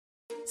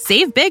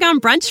Save big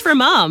on brunch for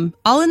mom,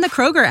 all in the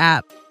Kroger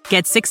app.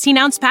 Get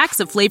 16-ounce packs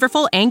of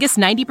flavorful Angus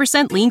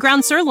 90% lean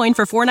ground sirloin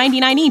for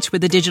 $4.99 each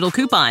with a digital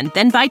coupon.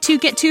 Then buy 2,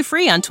 get 2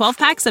 free on 12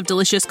 packs of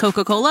delicious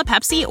Coca-Cola,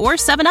 Pepsi, or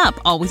 7-Up,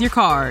 all with your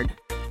card.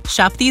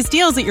 Shop these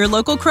deals at your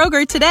local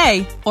Kroger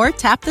today, or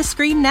tap the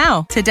screen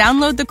now to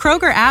download the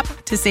Kroger app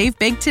to save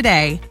big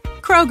today.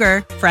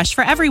 Kroger, fresh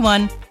for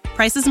everyone.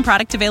 Prices and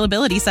product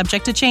availability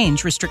subject to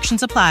change.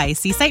 Restrictions apply.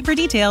 See site for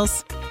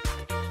details.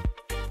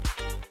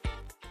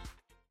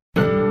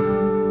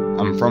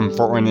 I'm from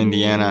Fort Wayne,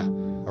 Indiana,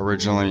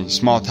 originally.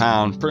 Small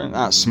town,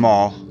 not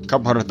small, a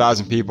couple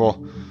 100,000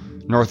 people,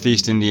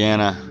 northeast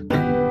Indiana.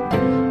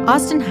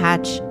 Austin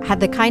Hatch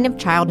had the kind of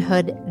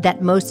childhood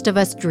that most of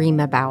us dream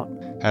about.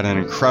 Had an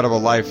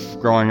incredible life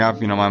growing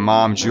up. My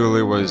mom,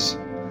 Julie, was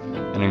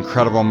an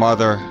incredible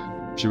mother.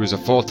 She was a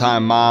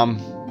full-time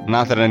mom.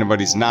 Not that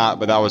anybody's not,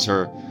 but that was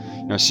her.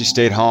 She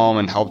stayed home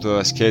and helped with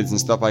us kids and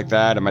stuff like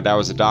that. And my dad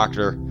was a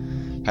doctor,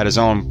 had his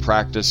own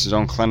practice, his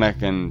own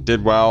clinic, and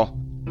did well.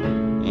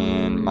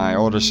 And my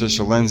older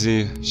sister,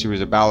 Lindsay, she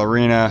was a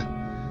ballerina.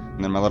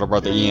 And then my little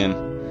brother,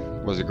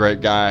 Ian, was a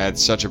great guy, had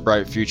such a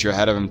bright future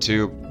ahead of him,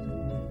 too.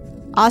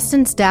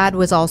 Austin's dad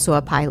was also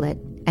a pilot,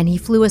 and he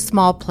flew a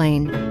small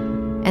plane.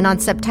 And on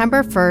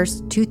September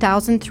 1st,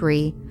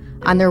 2003,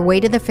 on their way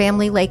to the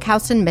family lake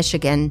house in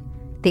Michigan,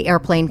 the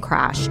airplane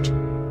crashed.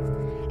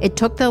 It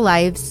took the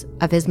lives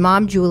of his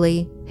mom,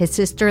 Julie, his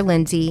sister,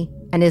 Lindsay,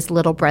 and his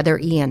little brother,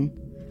 Ian.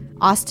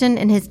 Austin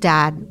and his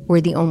dad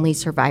were the only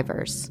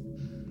survivors.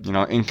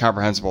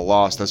 Incomprehensible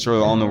loss. That's really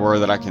the only word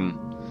that I can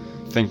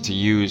think to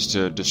use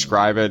to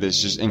describe it.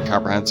 It's just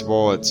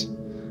incomprehensible.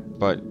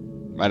 But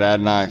my dad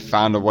and I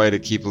found a way to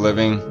keep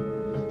living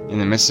in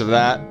the midst of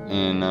that,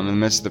 and in the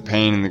midst of the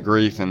pain and the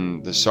grief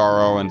and the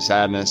sorrow and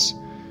sadness.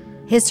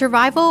 His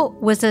survival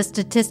was a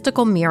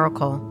statistical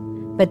miracle.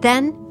 But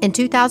then, in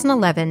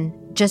 2011,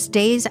 just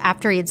days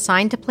after he had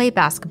signed to play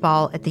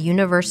basketball at the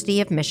University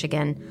of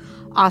Michigan,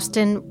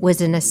 Austin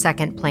was in a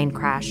second plane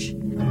crash.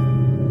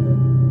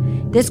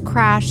 This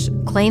crash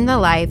claimed the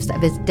lives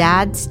of his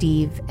dad,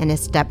 Steve, and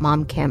his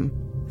stepmom, Kim.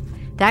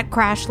 That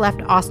crash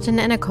left Austin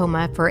in a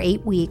coma for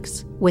 8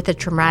 weeks with a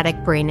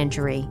traumatic brain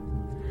injury.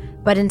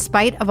 But in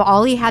spite of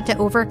all he had to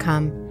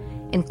overcome,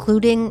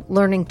 including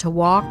learning to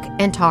walk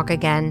and talk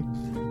again,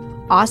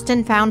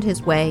 Austin found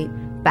his way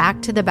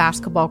back to the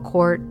basketball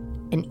court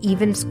and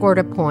even scored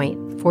a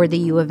point for the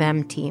U of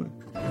M team.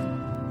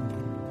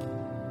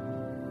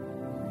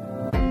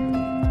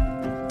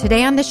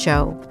 Today on the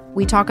show,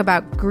 we talk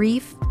about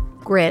grief,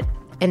 grit,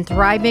 and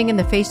thriving in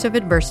the face of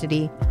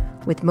adversity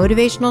with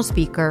motivational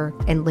speaker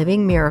and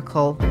living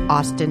miracle,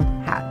 Austin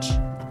Hatch.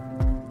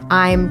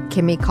 I'm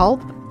Kimmy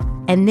Culp,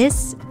 and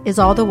this is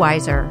All the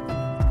Wiser,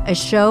 a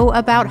show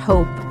about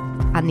hope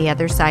on the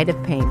other side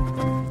of pain.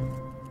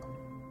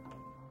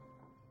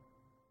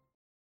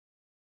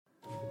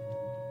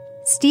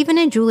 Stephen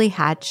and Julie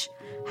Hatch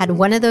had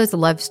one of those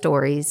love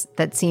stories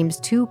that seems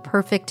too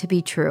perfect to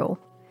be true.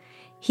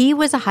 He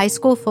was a high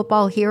school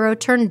football hero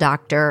turned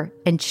doctor,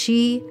 and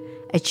she,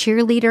 a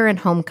cheerleader and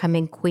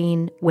homecoming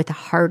queen with a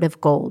heart of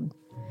gold.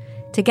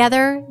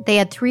 Together, they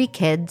had 3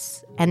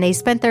 kids, and they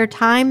spent their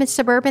time as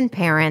suburban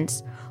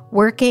parents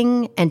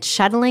working and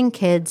shuttling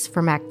kids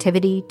from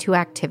activity to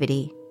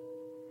activity.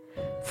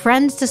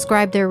 Friends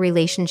described their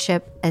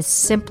relationship as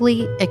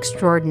simply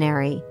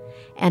extraordinary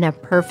and a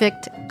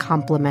perfect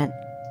complement.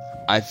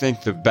 I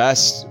think the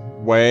best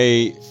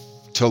way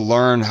to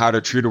learn how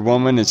to treat a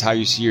woman is how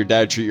you see your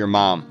dad treat your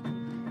mom.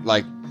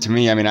 To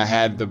me, I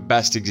had the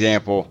best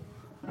example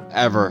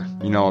ever,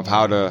 of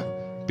how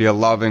to be a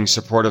loving,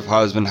 supportive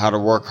husband, how to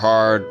work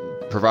hard,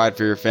 provide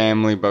for your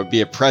family, but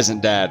be a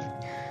present dad.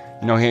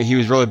 He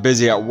was really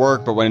busy at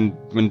work, but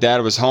when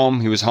dad was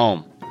home, he was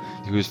home.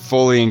 He was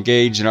fully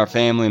engaged in our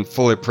family and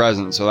fully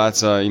present. So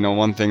that's,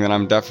 one thing that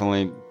I'm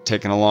definitely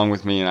taking along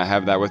with me, and I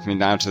have that with me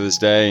now to this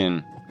day,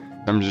 and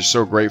I'm just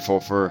so grateful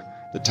for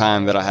the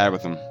time that I had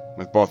with him,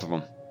 with both of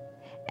them.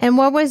 And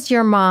what was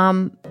your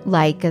mom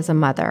like as a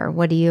mother?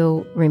 What do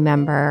you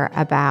remember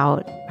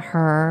about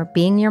her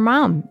being your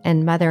mom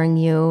and mothering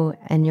you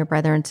and your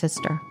brother and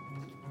sister?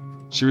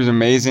 She was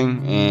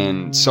amazing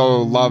and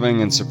so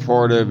loving and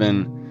supportive,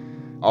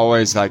 and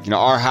always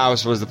our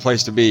house was the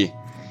place to be.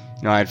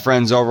 I had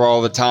friends over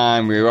all the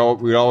time.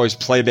 We'd always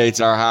play dates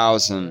at our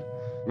house, and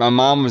my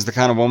mom was the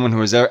kind of woman who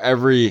was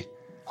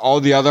all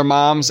the other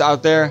moms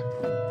out there,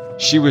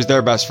 she was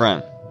their best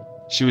friend.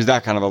 She was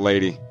that kind of a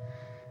lady.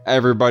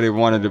 Everybody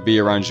wanted to be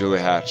around Julie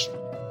Hatch.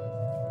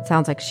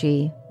 Sounds like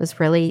she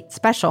was really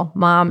special,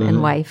 mom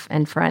and wife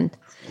and friend.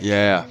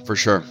 Yeah, for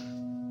sure.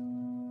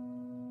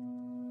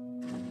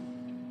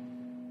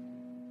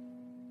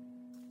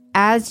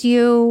 As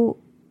you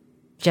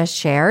just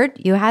shared,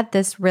 you had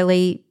this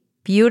really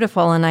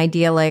beautiful and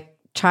idyllic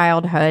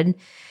childhood,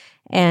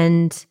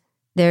 and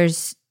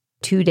there's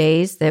 2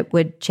 days that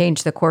would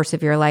change the course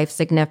of your life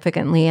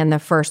significantly, and the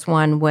first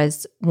one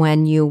was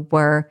when you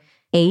were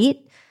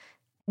 8.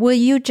 Will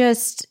you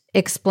just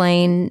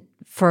explain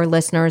for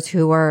listeners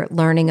who are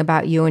learning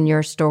about you and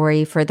your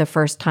story for the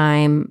first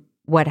time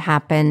what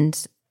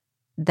happened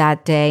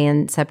that day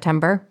in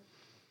September?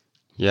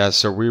 Yeah,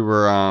 so we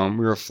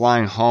were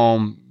flying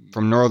home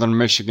from northern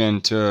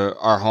Michigan to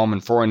our home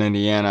in Fort Wayne,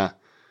 Indiana.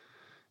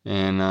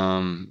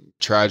 And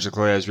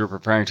tragically, as we were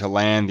preparing to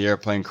land, the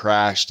airplane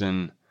crashed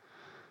and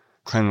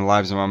claimed the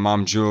lives of my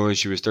mom, Julie.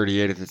 She was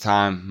 38 at the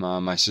time.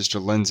 My sister,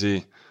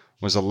 Lindsay,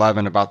 was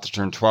 11, about to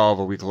turn 12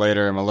 a week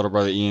later. And my little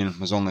brother, Ian,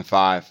 was only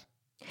 5.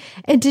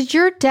 And did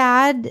your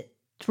dad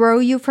throw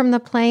you from the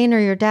plane, or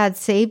your dad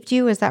saved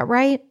you? Is that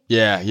right?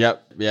 Yeah,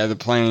 yep. Yeah, the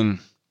plane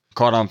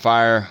caught on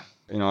fire,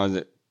 as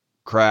it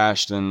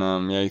crashed.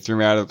 And he threw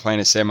me out of the plane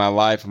to save my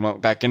life and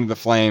went back into the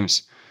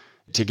flames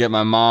to get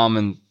my mom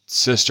and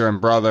sister and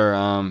brother.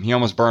 He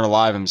almost burned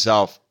alive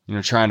himself,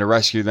 trying to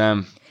rescue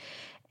them.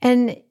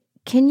 And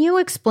can you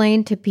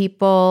explain to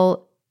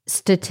people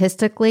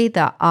statistically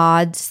the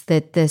odds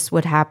that this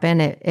would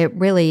happen? It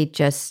really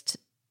just,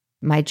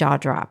 my jaw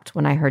dropped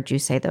when I heard you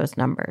say those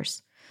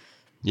numbers.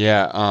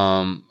 Yeah.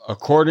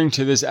 According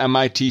to this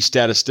MIT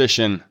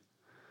statistician,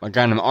 a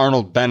guy named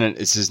Arnold Bennett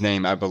is his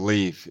name, I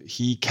believe.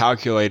 He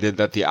calculated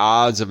that the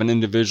odds of an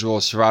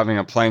individual surviving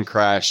a plane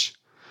crash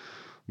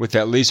with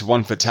at least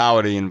one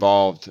fatality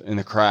involved in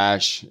the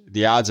crash,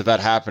 the odds of that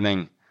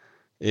happening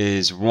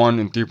is 1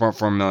 in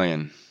 3.4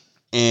 million.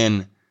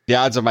 And the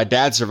odds of my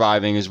dad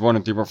surviving is 1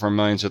 in 3.4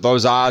 million. So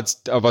those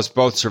odds of us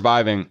both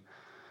surviving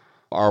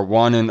are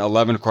 1 in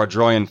 11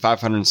 quadrillion,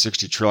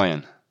 560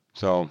 trillion.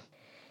 So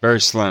very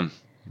slim,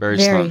 very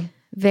slim.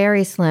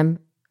 Very slim.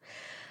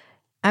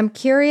 I'm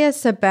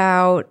curious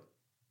about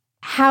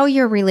how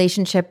your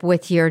relationship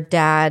with your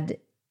dad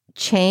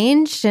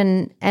changed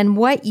and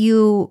what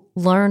you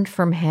learned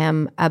from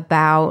him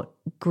about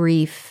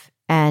grief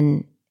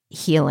and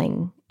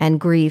healing and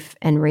grief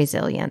and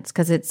resilience,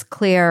 because it's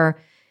clear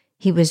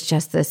he was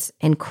just this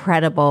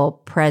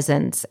incredible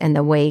presence in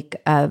the wake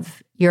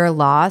of your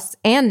loss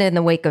and in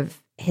the wake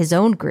of his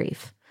own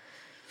grief.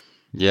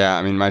 Yeah,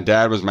 I mean, my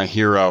dad was my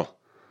hero.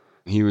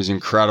 He was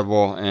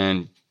incredible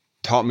and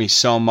taught me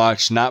so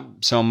much, not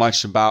so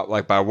much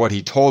about by what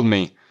he told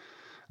me,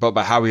 but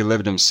by how he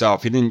lived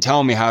himself. He didn't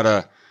tell me how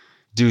to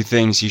do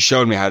things. He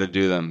showed me how to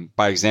do them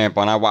by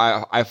example. And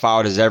I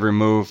followed his every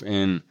move,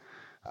 and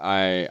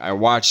I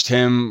watched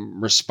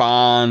him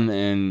respond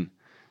and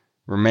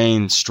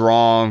remain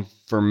strong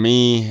for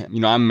me.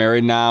 I'm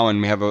married now,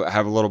 and we have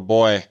a little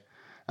boy,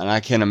 and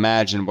I can't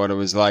imagine what it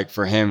was like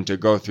for him to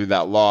go through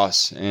that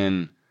loss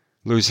and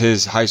lose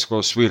his high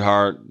school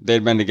sweetheart.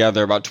 They'd been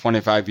together about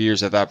 25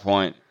 years at that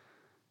point,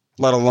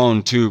 let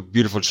alone 2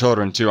 beautiful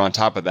children too on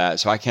top of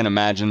that. So I can't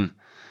imagine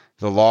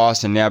the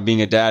loss. And now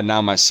being a dad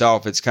now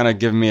myself, it's kind of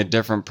given me a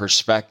different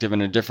perspective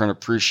and a different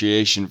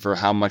appreciation for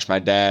how much my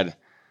dad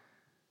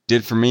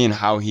did for me and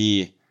how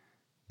he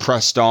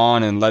pressed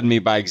on and led me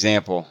by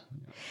example.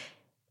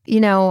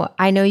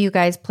 I know you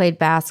guys played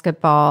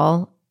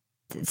basketball.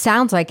 It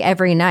sounds like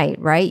every night,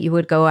 right? You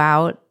would go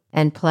out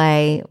and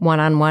play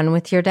one-on-one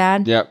with your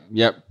dad?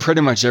 Yep.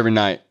 Pretty much every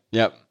night.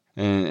 Yep.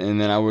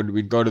 And then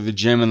we'd go to the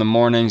gym in the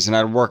mornings, and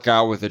I'd work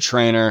out with a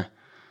trainer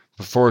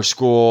before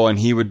school, and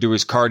he would do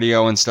his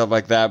cardio and stuff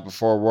like that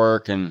before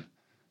work, and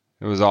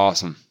it was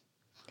awesome.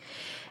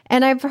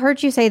 And I've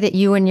heard you say that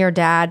you and your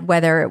dad,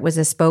 whether it was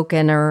a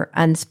spoken or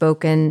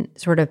unspoken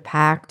sort of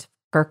pact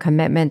or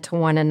commitment to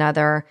one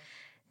another,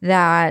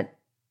 that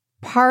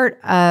part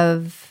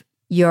of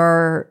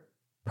your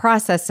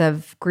process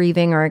of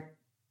grieving or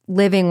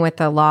living with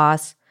the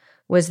loss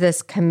was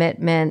this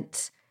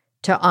commitment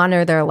to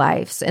honor their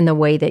lives in the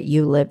way that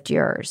you lived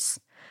yours,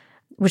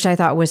 which I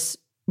thought was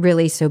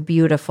really so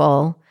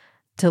beautiful,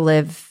 to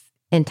live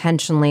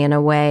intentionally in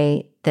a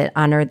way that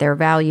honored their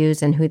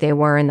values and who they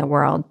were in the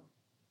world.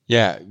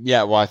 Yeah.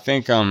 Well, I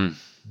think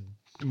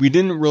we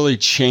didn't really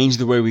change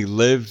the way we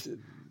lived.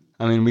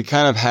 I mean, we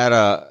kind of had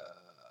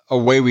a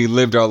way we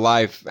lived our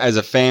life as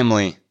a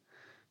family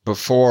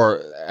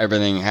before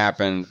everything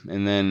happened.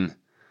 And then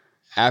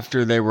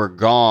after they were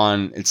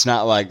gone, it's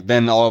not like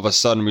then all of a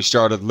sudden we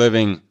started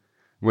living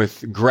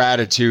with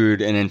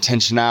gratitude and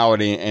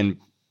intentionality and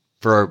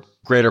for a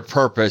greater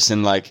purpose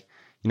and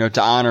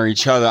to honor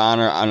each other,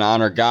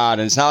 honor God.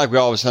 And it's not like we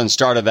all of a sudden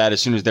started that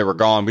as soon as they were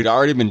gone. We'd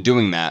already been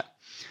doing that.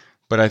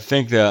 But I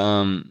think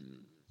that,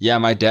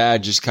 my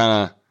dad just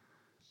kind of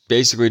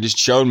basically just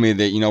showed me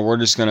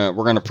that,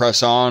 we're going to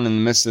press on in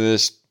the midst of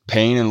this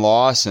pain and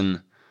loss.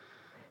 And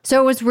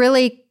so it was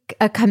really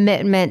a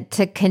commitment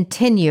to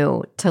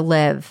continue to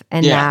live.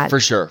 And yeah, for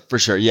sure.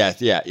 Yeah.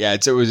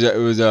 It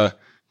was a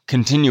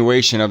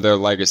continuation of their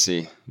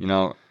legacy.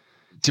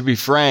 To be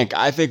frank,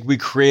 I think we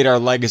create our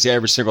legacy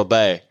every single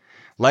day.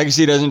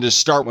 Legacy doesn't just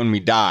start when we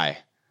die.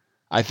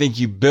 I think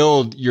you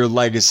build your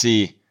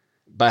legacy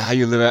by how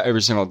you live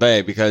every single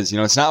day, because,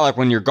 it's not like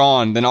when you're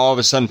gone, then all of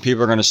a sudden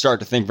people are going to start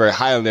to think very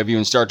highly of you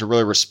and start to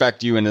really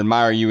respect you and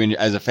admire you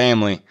as a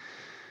family.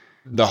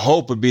 The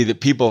hope would be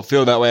that people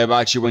feel that way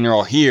about you when you're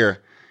all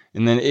here.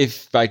 And then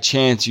if by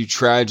chance you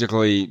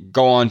tragically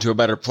go on to a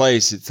better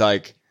place, it's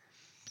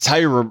how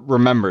you're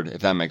remembered,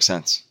 if that makes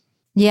sense.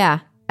 Yeah,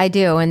 I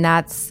do. And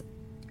that's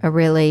a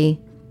really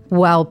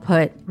well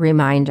put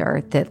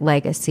reminder that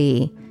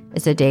legacy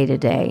is a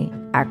day-to-day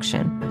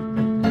action.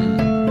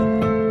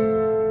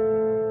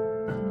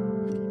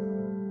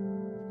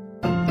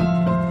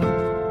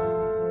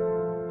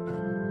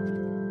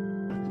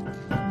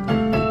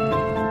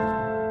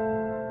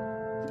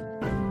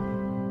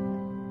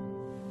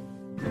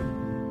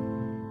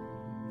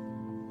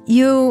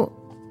 You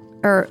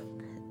are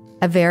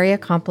a very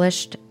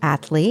accomplished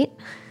athlete,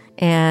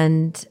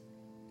 and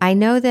I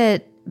know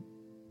that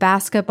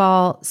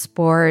basketball,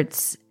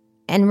 sports,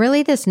 and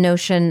really this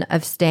notion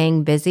of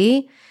staying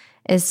busy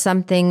is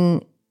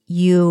something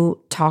you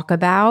talk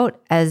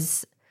about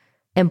as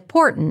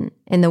important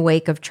in the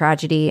wake of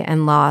tragedy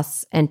and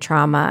loss and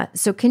trauma.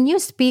 So can you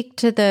speak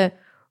to the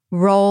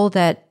role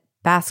that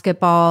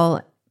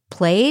basketball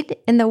played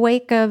in the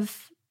wake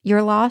of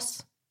your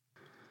loss?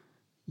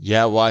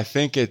 Yeah, well, I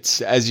think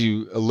it's, as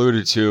you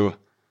alluded to,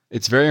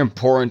 it's very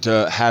important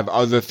to have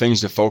other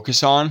things to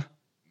focus on,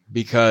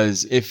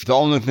 because if the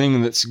only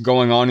thing that's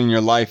going on in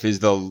your life is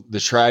the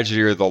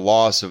tragedy or the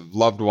loss of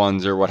loved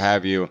ones or what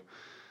have you,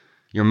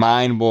 your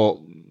mind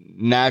will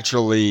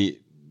naturally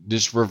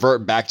just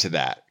revert back to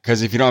that.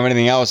 Because if you don't have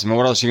anything else, I mean,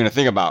 what else are you going to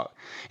think about?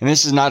 And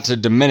this is not to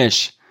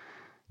diminish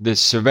the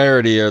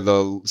severity or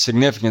the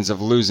significance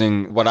of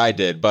losing what I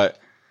did, but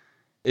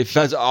if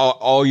that's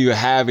all you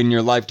have in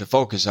your life to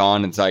focus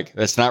on, it's like,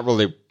 that's not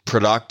really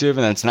productive,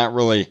 and that's not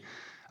really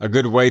a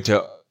good way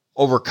to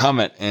overcome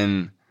it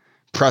and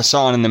press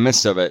on in the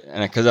midst of it.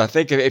 And because I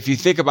think if you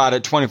think about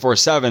it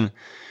 24/7,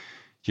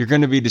 you're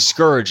going to be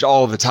discouraged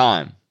all the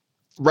time.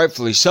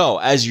 Rightfully so,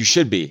 as you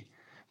should be.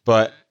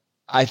 But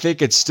I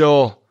think it's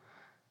still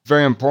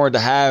very important to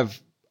have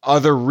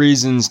other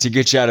reasons to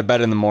get you out of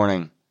bed in the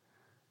morning.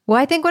 Well,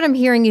 I think what I'm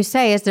hearing you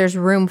say is there's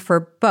room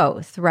for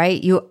both,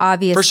 right? You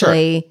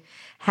obviously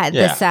had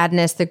the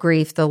sadness, the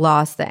grief, the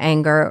loss, the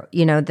anger,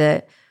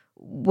 the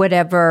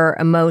whatever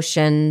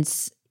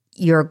emotions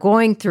you're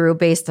going through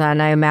based on,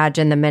 I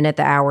imagine, the minute,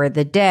 the hour,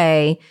 the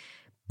day,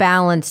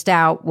 balanced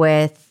out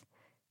with,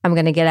 I'm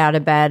going to get out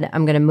of bed,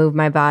 I'm going to move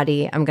my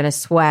body, I'm going to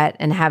sweat,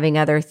 and having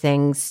other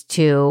things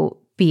to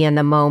be in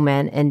the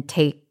moment and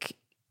take,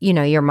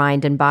 your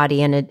mind and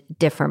body in a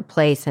different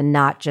place and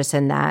not just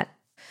in that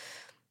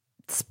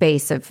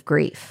space of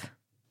grief.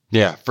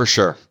 Yeah, for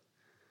sure.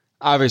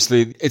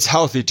 Obviously, it's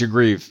healthy to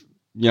grieve,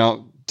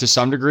 to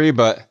some degree,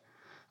 but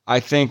I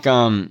think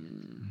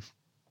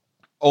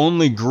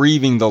only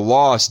grieving the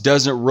loss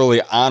doesn't really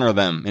honor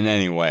them in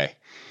any way.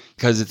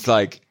 Because it's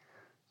like,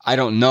 I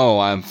don't know.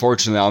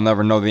 Unfortunately, I'll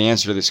never know the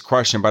answer to this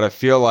question, but I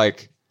feel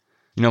like,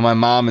 my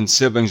mom and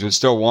siblings would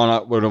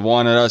have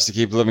wanted us to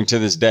keep living to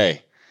this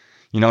day.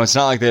 It's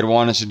not like they'd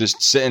want us to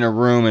just sit in a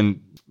room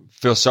and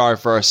feel sorry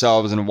for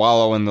ourselves and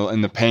wallow in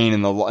the pain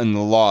and the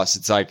loss.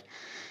 It's like,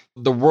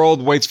 the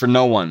world waits for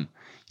no one.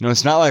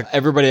 It's not like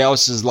everybody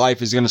else's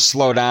life is going to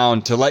slow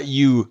down to let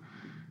you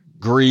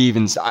grieve.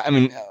 And I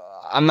mean,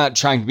 I'm not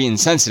trying to be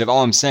insensitive.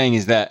 All I'm saying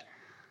is that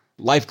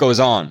life goes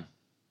on,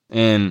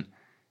 and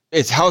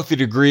it's healthy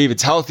to grieve.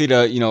 It's healthy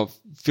to,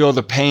 feel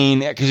the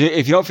pain, because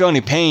if you don't feel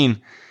any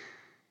pain,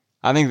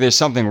 I think there's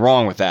something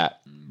wrong with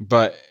that.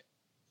 But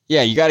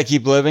yeah, you got to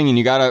keep living, and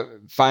you got to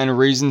find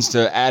reasons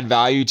to add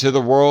value to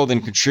the world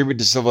and contribute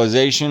to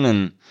civilization,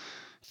 and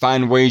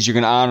find ways you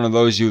can honor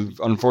those you've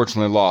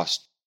unfortunately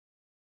lost.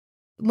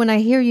 When I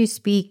hear you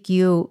speak,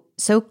 you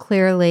so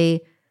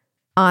clearly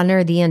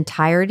honor the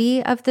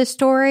entirety of the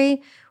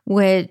story,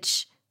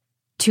 which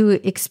to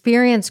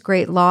experience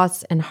great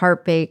loss and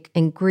heartbreak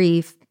and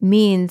grief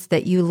means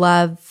that you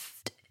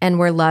loved and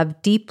were loved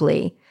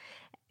deeply.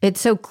 It's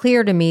so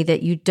clear to me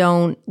that you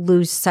don't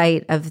lose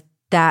sight of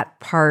that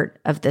part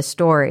of the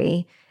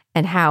story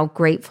and how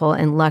grateful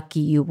and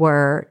lucky you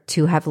were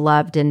to have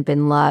loved and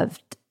been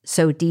loved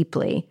so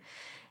deeply,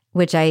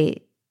 which I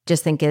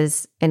just think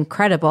is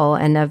incredible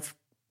and of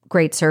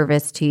great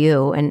service to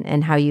you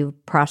and how you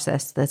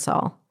process this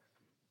all.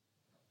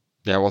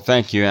 Yeah, well,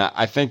 thank you.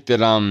 I think that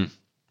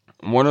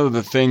one of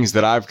the things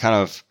that I've kind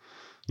of,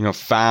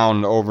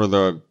 found over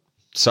the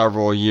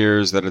several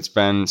years that it's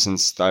been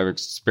since I've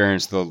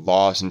experienced the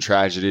loss and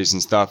tragedies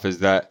and stuff is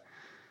that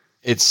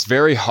it's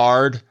very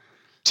hard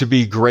to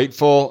be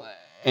grateful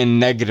and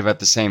negative at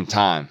the same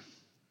time,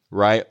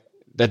 right?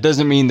 That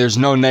doesn't mean there's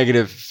no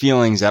negative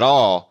feelings at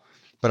all,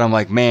 but I'm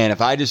like, man,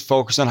 if I just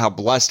focus on how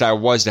blessed I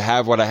was to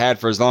have what I had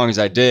for as long as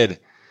I did,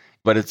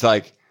 but it's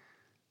like,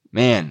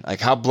 man, like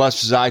how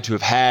blessed was I to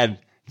have had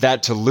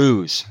that to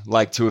lose,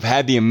 like to have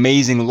had the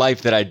amazing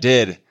life that I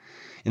did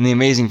and the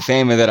amazing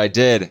family that I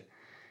did.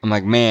 I'm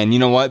like, man, you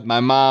know what? My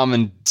mom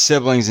and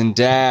siblings and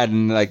dad,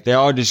 and like they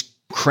all just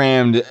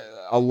crammed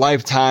a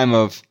lifetime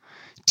of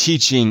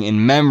teaching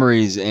and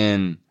memories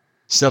and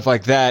stuff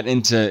like that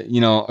into,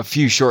 a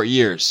few short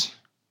years,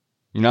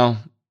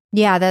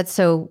 Yeah, that's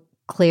so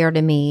clear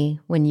to me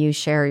when you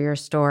share your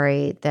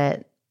story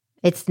that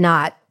it's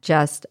not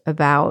just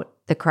about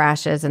the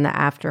crashes and the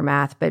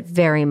aftermath, but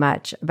very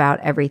much about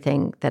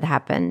everything that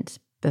happened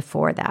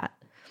before that.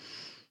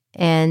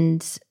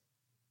 And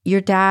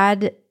your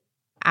dad,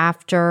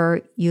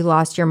 after you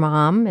lost your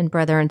mom and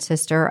brother and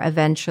sister,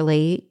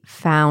 eventually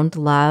found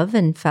love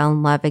and fell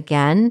in love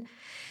again.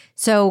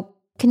 So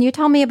Can you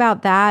tell me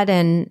about that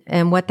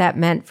and what that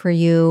meant for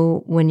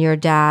you when your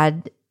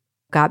dad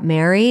got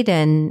married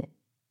and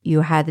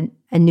you had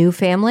a new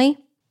family?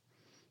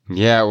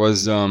 Yeah, it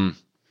was,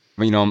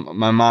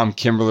 my mom,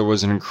 Kimberly,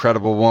 was an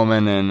incredible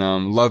woman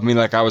and loved me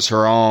like I was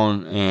her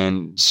own,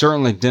 and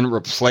certainly didn't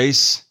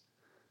replace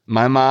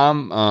my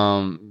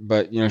mom.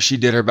 But, she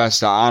did her best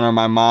to honor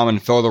my mom and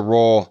fill the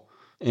role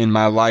in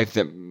my life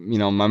that,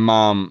 my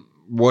mom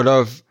would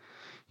have.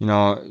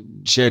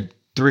 She had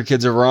 3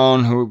 kids of her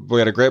own we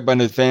had a great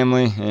blended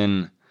family.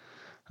 And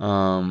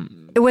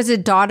was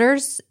it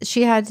daughters?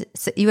 You had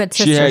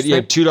sisters. She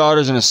had 2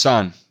 daughters and a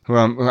son who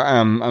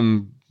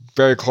I'm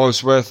very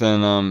close with,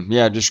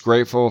 and just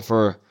grateful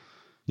for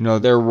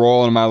their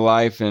role in my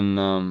life. And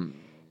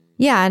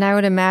and I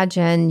would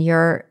imagine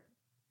you're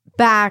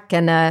back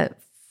in a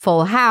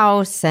full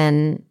house,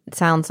 and it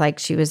sounds like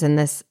she was in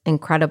this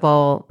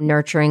incredible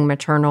nurturing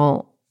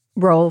maternal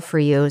role for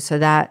you. So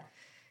that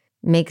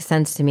makes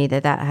sense to me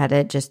that had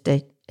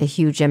a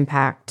huge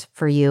impact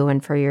for you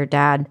and for your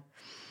dad.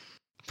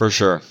 For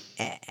sure.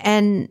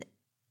 And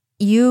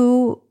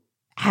you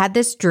had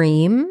this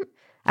dream,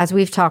 as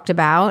we've talked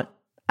about,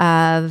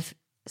 of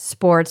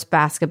sports,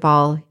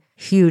 basketball,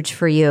 huge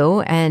for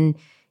you. And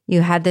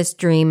you had this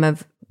dream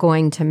of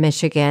going to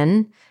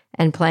Michigan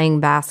and playing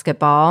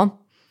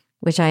basketball,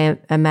 which I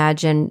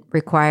imagine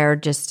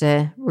required just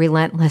a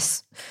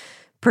relentless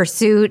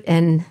pursuit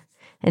and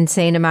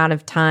insane amount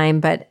of time.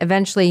 But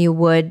eventually you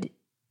would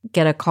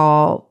get a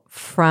call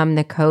from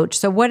the coach.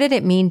 So what did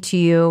it mean to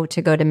you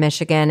to go to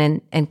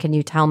Michigan? And can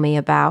you tell me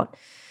about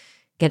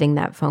getting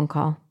that phone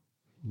call?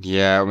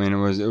 Yeah, I mean, it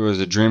was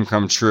a dream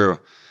come true.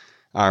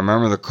 I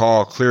remember the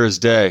call clear as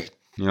day.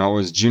 It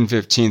was June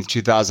 15th,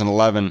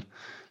 2011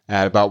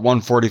 at about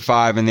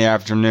 1:45 in the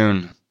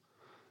afternoon.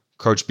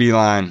 Coach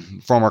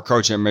Beilein, former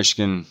coach at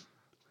Michigan,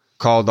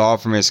 called to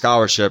offer me a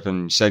scholarship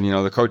and said,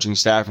 the coaching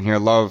staff in here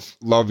love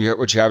what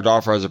you have to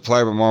offer as a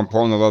player, but more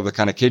importantly, love the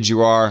kind of kids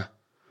you are.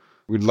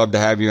 We'd love to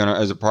have you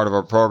as a part of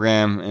our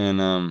program,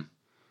 and I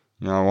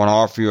want to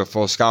offer you a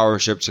full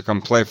scholarship to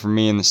come play for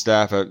me and the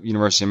staff at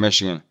University of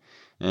Michigan.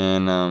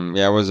 And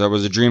it was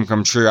a dream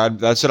come true.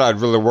 That's what I'd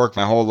really worked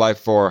my whole life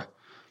for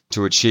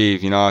to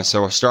achieve.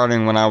 So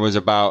starting when I was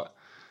about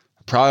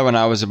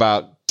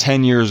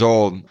 10 years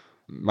old,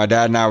 my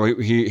dad and I,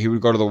 he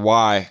would go to the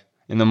Y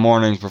in the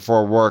mornings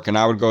before work, and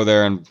I would go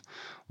there and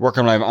work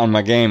on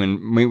my game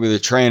and meet with a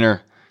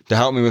trainer to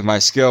help me with my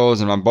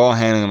skills and my ball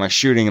handling and my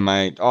shooting and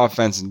my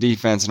offense and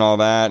defense and all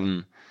that.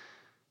 And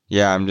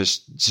I'm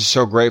just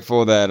so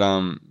grateful that,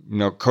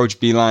 Coach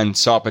Beilein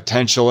saw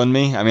potential in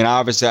me. I mean,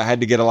 obviously I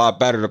had to get a lot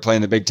better to play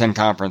in the Big Ten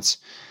Conference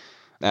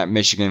at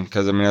Michigan,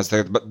 because that's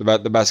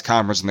the best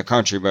conference in the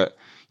country. But,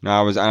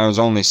 I was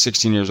only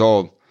 16 years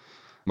old,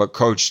 but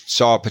Coach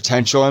saw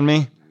potential in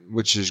me,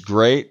 which is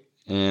great.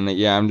 And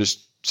I'm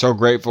just so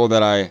grateful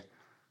that I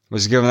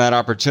was given that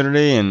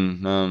opportunity,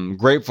 and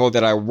grateful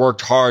that I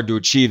worked hard to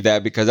achieve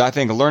that, because I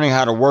think learning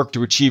how to work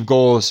to achieve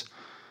goals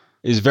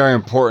is very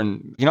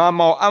important. I'm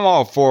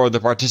all for the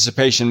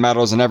participation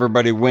medals and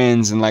everybody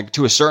wins, and like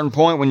to a certain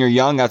point when you're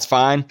young, that's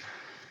fine.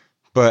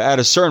 But at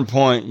a certain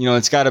point,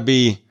 it's got to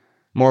be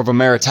more of a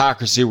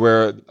meritocracy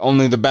where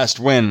only the best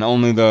win,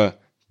 only the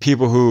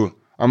people who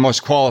are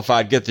most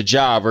qualified get the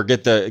job or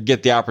get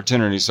the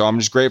opportunity. So I'm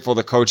just grateful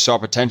the coach saw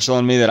potential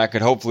in me that I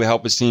could hopefully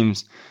help his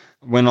teams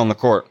win on the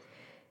court.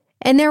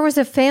 And there was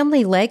a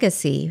family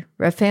legacy,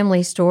 a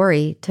family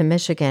story to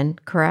Michigan,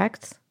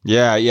 correct?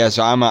 Yeah.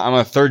 So I'm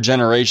a 3rd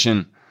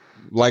generation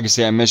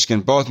legacy at Michigan.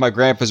 Both my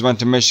grandpas went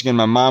to Michigan.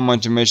 My mom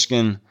went to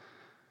Michigan.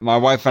 My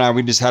wife and I,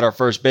 we just had our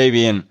first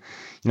baby, and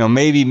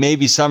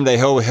maybe someday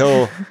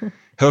he'll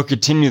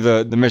continue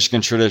the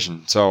Michigan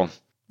tradition. So,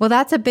 well,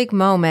 that's a big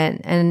moment,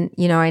 and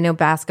I know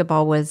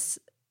basketball was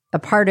a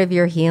part of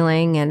your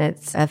healing, and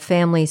it's a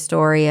family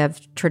story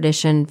of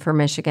tradition for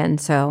Michigan.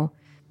 So,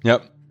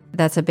 yep.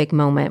 That's a big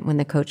moment when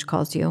the coach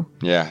calls you.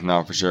 Yeah,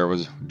 no, for sure. It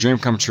was a dream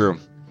come true.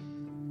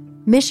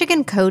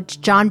 Michigan coach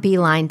John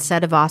Beilein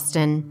said of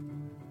Austin,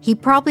 he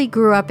probably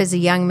grew up as a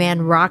young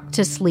man rocked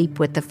to sleep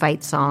with the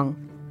fight song.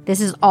 This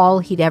is all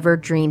he'd ever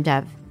dreamed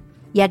of.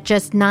 Yet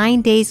just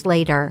 9 days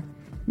later,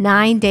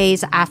 9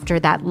 days after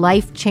that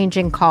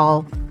life-changing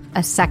call,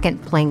 a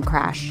second plane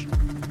crash.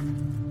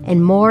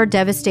 And more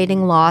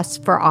devastating loss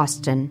for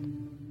Austin.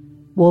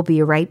 We'll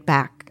be right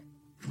back.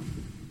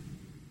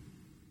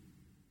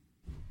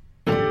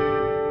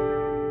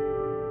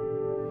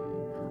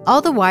 All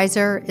the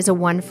Wiser is a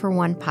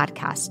one-for-one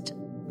podcast.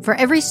 For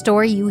every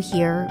story you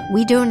hear,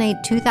 we donate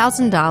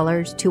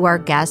 $2,000 to our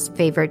guest's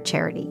favorite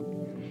charity.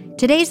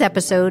 Today's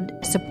episode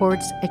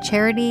supports a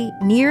charity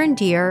near and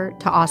dear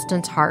to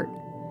Austin's heart,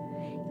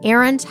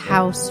 Aaron's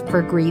House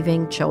for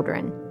Grieving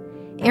Children.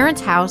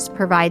 Aaron's House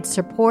provides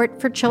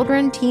support for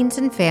children, teens,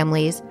 and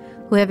families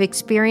who have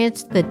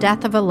experienced the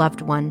death of a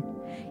loved one.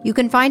 You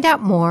can find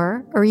out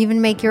more or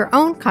even make your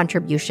own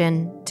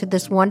contribution to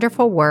this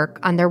wonderful work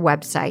on their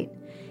website,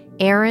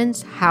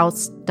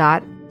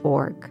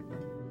 aaronshouse.org.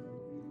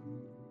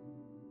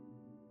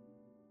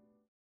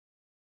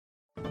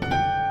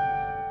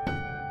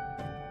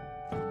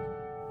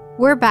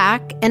 We're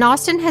back, and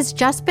Austin has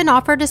just been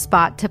offered a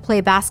spot to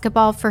play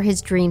basketball for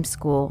his dream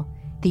school,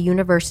 the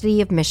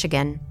University of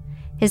Michigan.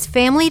 His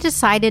family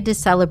decided to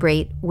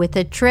celebrate with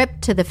a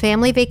trip to the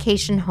family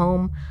vacation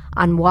home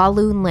on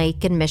Walloon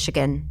Lake in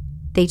Michigan.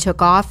 They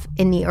took off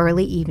in the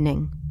early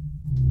evening.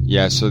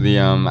 Yeah, so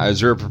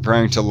as we were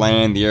preparing to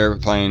land, the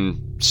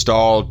airplane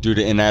stalled due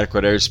to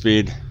inadequate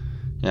airspeed.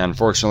 Yeah,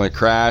 unfortunately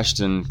crashed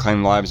and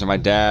claimed the lives of my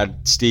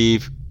dad,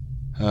 Steve.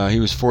 He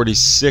was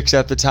 46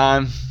 at the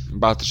time,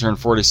 about to turn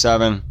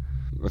 47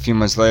 a few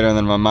months later. And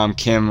then my mom,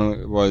 Kim,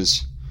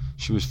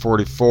 she was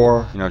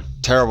 44.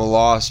 Terrible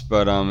loss,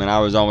 but and I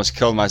was almost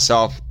killed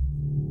myself.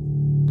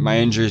 My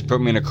injuries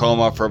put me in a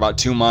coma for about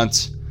 2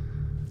 months.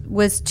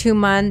 Was 2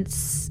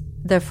 months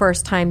the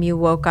first time you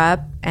woke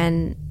up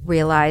and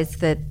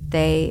realized that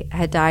they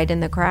had died in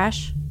the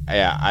crash?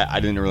 Yeah, I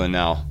didn't really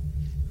know.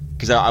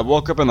 Because I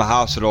woke up in the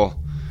hospital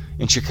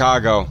in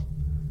Chicago,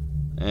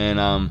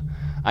 and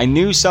I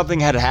knew something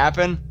had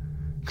happened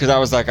because I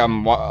was like, I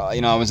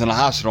was in a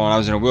hospital and I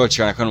was in a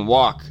wheelchair and I couldn't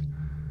walk.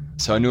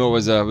 So I knew it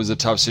was a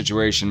tough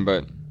situation,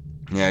 but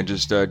yeah,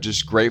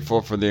 just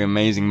grateful for the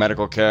amazing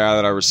medical care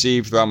that I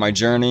received throughout my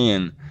journey.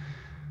 And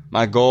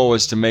my goal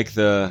was to make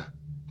the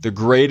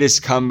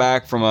greatest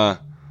comeback from a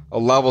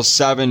level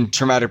 7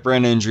 traumatic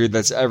brain injury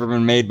that's ever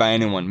been made by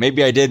anyone.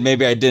 Maybe I did,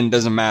 maybe I didn't,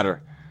 doesn't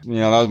matter.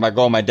 That was my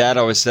goal. My dad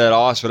always said,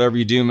 Oz, whatever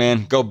you do,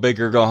 man, go big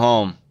or go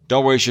home.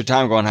 Don't waste your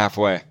time going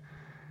halfway.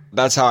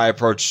 That's how I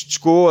approach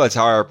school. That's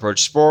how I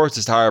approach sports.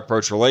 That's how I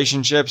approach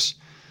relationships.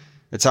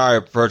 It's how I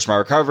approach my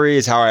recovery.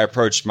 It's how I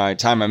approach my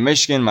time in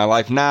Michigan, my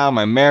life now,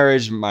 my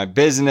marriage, my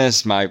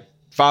business, my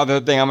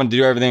fatherhood thing. I'm going to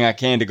do everything I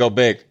can to go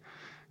big.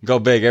 Go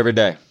big every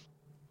day.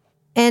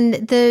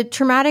 And the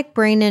traumatic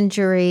brain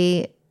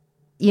injury,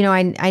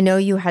 I know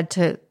you had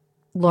to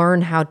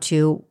learn how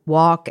to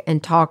walk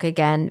and talk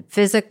again.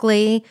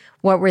 Physically,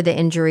 what were the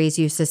injuries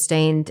you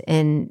sustained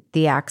in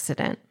the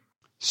accident?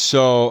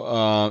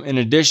 So, in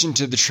addition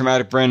to the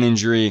traumatic brain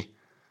injury,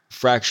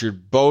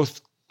 fractured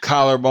both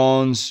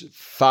collarbones,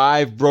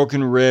 5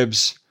 broken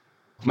ribs.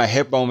 My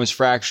hip bone was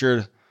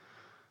fractured.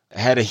 I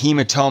had a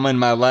hematoma in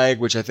my leg,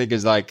 which I think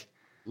is like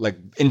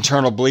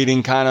internal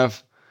bleeding kind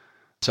of.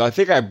 So I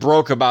think I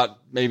broke about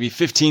maybe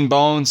 15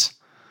 bones.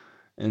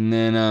 And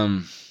then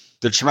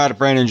the traumatic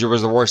brain injury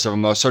was the worst of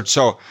them, though. So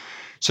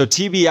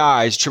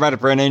TBIs, traumatic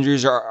brain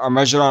injuries, are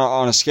measured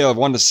on a scale of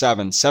 1 to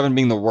 7, 7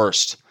 being the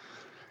worst.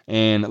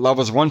 And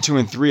levels 1, 2,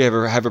 and 3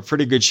 have a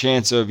pretty good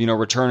chance of,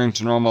 returning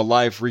to normal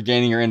life,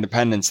 regaining your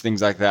independence,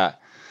 things like that.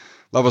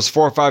 Levels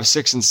 4, 5,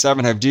 6, and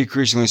 7 have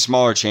decreasingly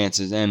smaller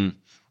chances. And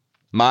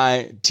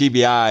my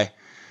TBI,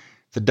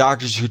 the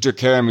doctors who took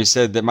care of me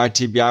said that my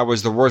TBI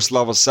was the worst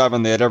level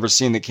 7 they had ever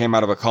seen that came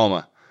out of a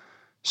coma.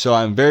 So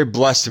I'm very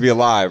blessed to be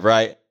alive,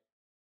 right?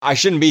 I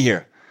shouldn't be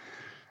here.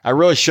 I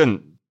really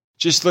shouldn't.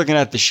 Just looking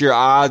at the sheer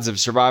odds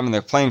of surviving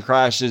the plane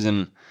crashes,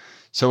 and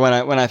so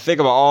when I think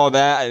about all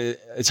that,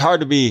 it's hard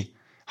to be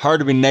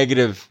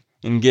negative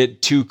and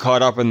get too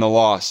caught up in the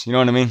loss. You know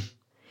what I mean?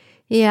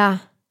 Yeah,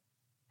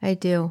 I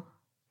do.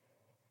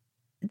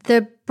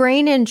 The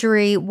brain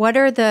injury, what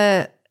are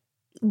the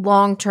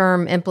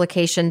long-term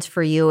implications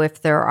for you,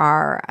 if there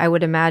are? I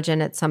would imagine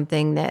it's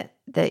something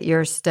that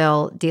you're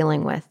still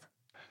dealing with.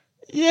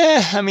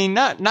 Yeah, I mean,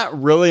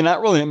 not really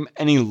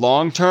any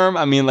long term.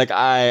 I mean,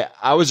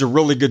 I was a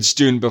really good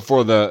student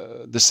before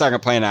the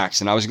second plane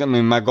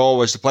accident. My goal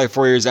was to play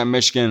 4 years at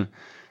Michigan,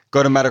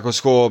 go to medical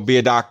school, be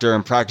a doctor,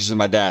 and practice with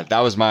my dad. That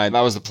was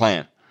the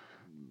plan.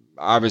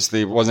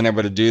 Obviously, wasn't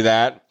able to do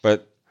that,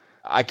 but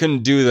I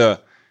couldn't do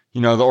the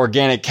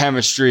organic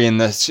chemistry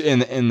and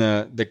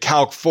the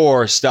Calc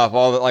 4 stuff,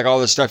 all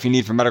the stuff you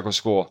need for medical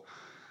school.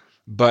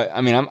 But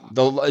I mean,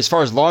 as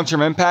far as long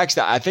term impacts,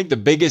 I think the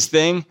biggest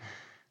thing.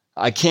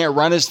 I can't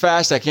run as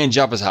fast. I can't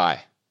jump as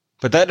high.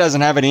 But that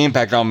doesn't have any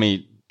impact on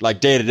me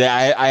day to day.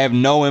 I have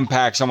no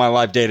impacts on my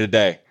life day to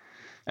day.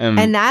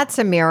 And that's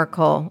a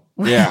miracle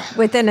yeah.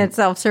 within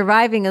itself.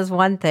 Surviving is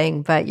one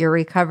thing, but your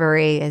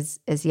recovery is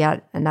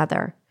yet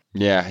another.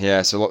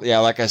 Yeah. So, yeah,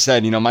 like I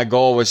said, my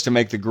goal was to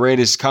make the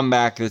greatest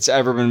comeback that's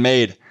ever been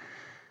made.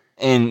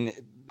 And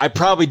I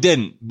probably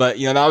didn't, but,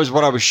 that was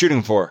what I was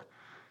shooting for.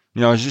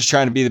 I was just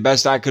trying to be the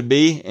best I could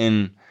be.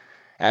 And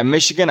at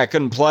Michigan, I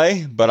couldn't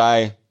play, but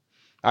I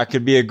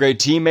could be a great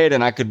teammate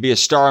and I could be a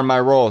star in my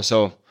role.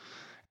 So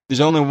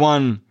there's only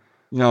one,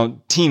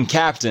 team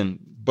captain,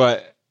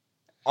 but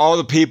all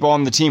the people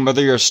on the team,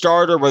 whether you're a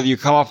starter, whether you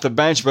come off the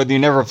bench, whether you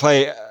never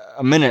play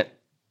a minute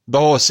the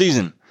whole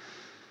season,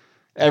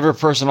 every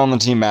person on the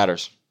team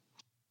matters.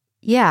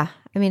 Yeah.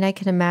 I mean, I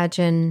can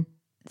imagine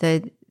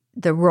the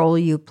role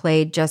you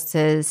played just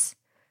as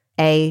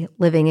a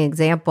living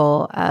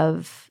example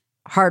of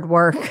hard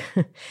work,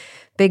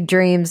 big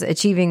dreams,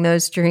 achieving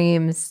those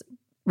dreams,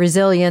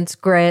 resilience,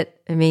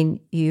 grit. I mean,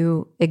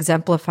 you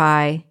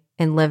exemplify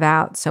and live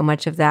out so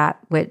much of that,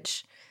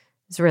 which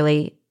is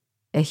really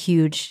a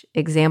huge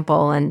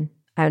example and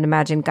I would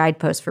imagine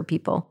guidepost for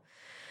people.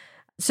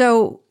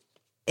 So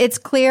it's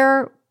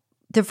clear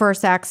the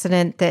first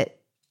accident that,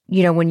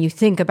 when you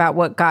think about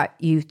what got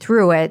you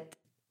through it,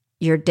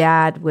 your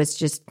dad was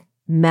just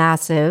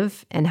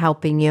massive in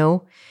helping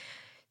you.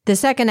 The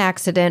second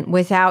accident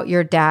without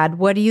your dad,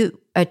 what do you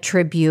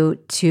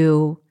attribute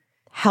to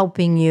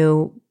helping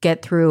you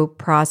get through,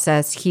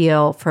 process,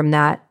 heal from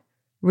that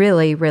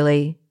really,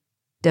 really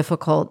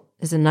difficult,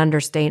 is an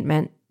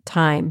understatement,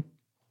 time?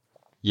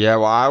 Yeah,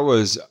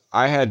 well,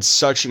 I had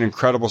such an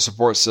incredible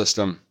support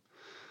system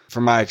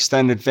from my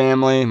extended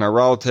family, my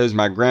relatives,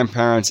 my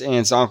grandparents,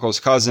 aunts, uncles,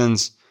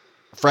 cousins,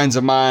 friends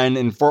of mine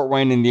in Fort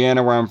Wayne,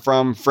 Indiana, where I'm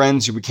from,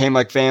 friends who became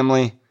like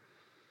family.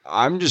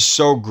 I'm just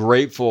so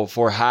grateful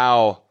for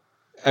how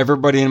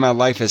everybody in my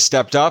life has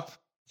stepped up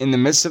in the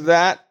midst of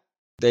that.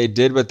 They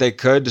did what they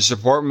could to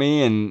support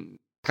me, and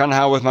kind of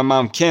how with my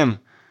mom, Kim,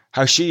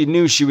 how she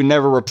knew she would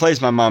never replace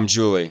my mom,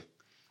 Julie,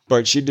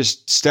 but she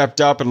just stepped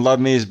up and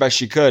loved me as best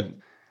she could.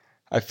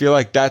 I feel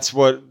like that's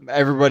what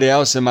everybody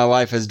else in my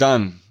life has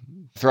done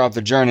throughout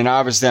the journey. And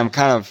obviously I'm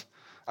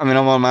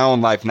on my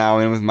own life now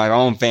and with my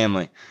own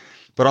family.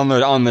 But on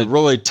the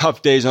really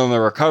tough days on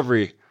the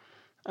recovery,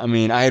 I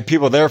had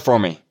people there for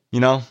me,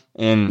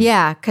 And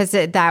yeah, because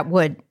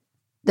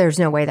there's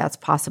no way that's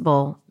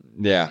possible.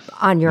 Yeah,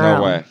 on your own.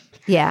 No way.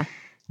 Yeah.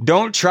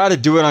 Don't try to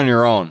do it on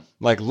your own.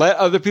 Like, let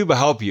other people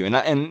help you.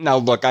 And now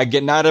look, I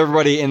get not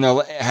everybody in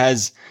there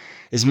has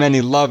as many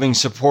loving,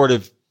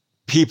 supportive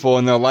people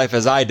in their life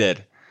as I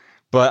did.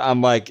 But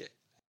I'm like,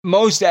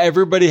 most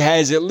everybody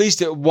has at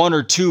least one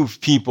or two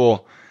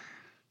people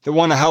that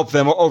want to help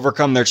them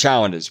overcome their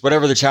challenges,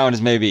 whatever the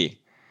challenges may be.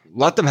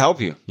 Let them help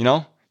you,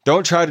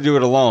 Don't try to do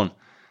it alone.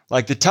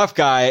 Like the tough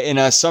guy in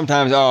us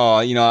sometimes,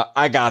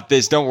 I got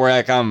this. Don't worry.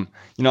 Like I'm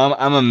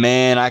a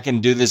man. I can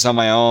do this on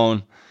my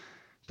own.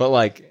 But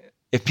like,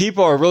 if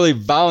people are really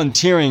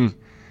volunteering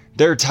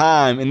their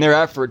time and their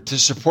effort to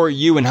support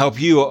you and help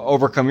you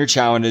overcome your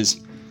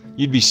challenges,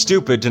 you'd be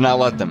stupid to not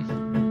let them.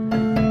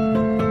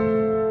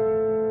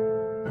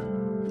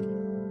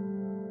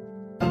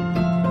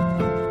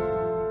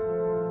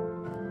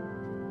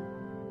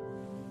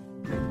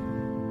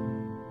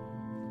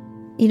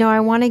 I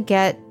want to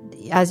get,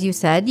 as you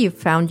said, you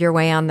found your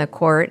way on the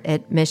court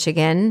at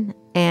Michigan,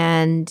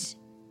 and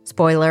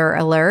spoiler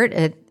alert,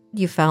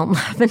 you fell in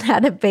love and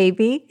had a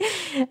baby.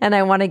 And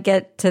I want to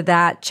get to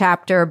that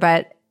chapter,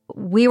 but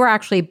we were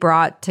actually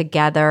brought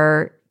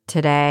together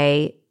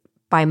today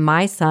by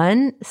my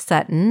son,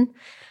 Sutton.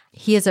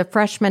 He is a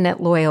freshman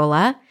at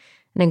Loyola,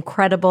 an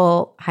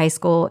incredible high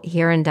school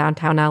here in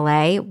downtown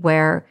LA,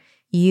 where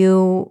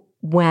you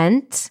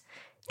went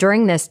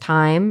during this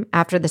time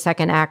after the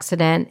second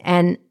accident.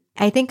 And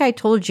I think I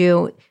told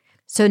you,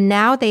 so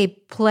now they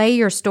play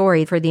your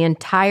story for the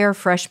entire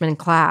freshman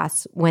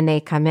class when they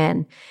come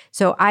in.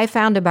 So I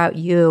found about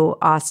you,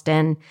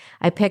 Austin.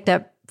 I picked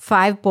up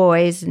 5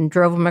 boys and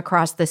drove them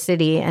across the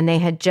city, and they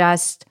had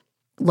just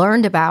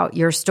learned about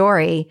your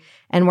story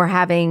and were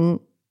having,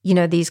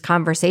 these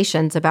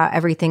conversations about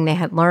everything they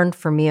had learned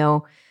from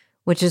you,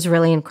 which is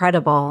really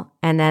incredible.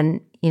 And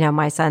then,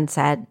 my son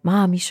said,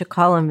 Mom, you should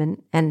call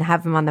him and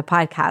have him on the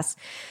podcast.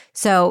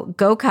 So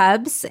go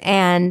Cubs.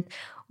 And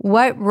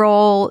what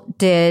role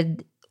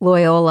did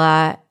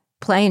Loyola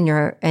play in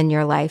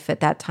your life at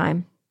that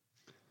time?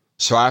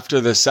 So after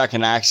the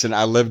second accident,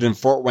 I lived in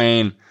Fort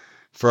Wayne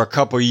for a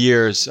couple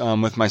years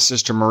with my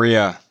sister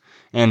Maria,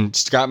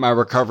 and got my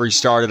recovery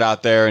started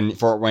out there in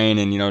Fort Wayne,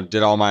 and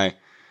did all my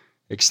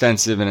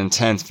extensive and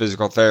intense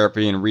physical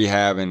therapy and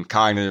rehab and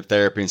cognitive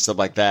therapy and stuff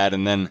like that,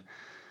 and then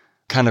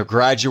kind of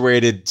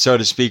graduated, so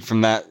to speak,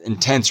 from that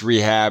intense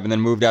rehab, and then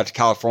moved out to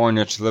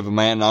California to live with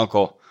my aunt and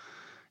uncle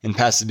in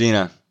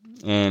Pasadena,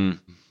 and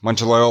went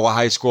to Loyola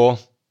High School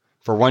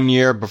for 1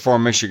 year before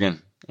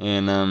Michigan.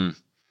 And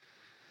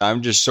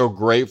I'm just so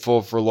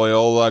grateful for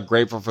Loyola,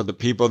 grateful for the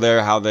people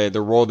there, how the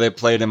role they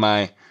played in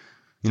my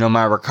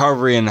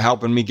recovery and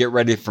helping me get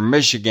ready for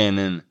Michigan.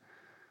 And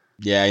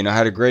yeah,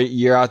 had a great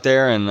year out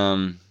there,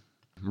 and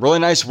really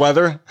nice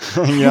weather.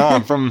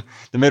 I'm from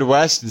the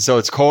Midwest, and so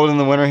it's cold in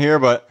the winter here,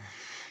 but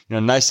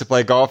nice to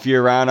play golf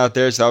year round out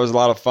there. So that was a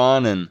lot of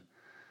fun, and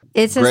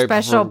it's a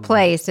special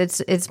place.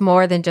 It's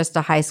more than just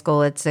a high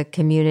school. It's a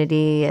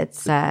community.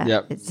 It's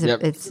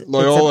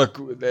Loyola.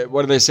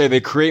 What do they say?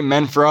 They create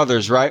men for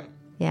others, right?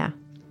 Yeah.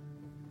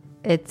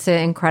 It's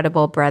an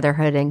incredible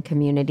brotherhood and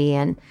community,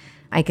 and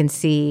I can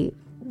see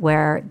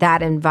where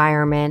that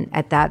environment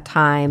at that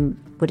time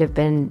would have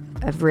been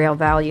of real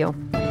value.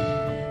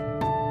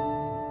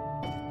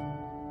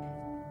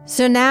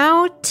 So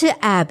now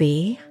to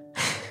Abby.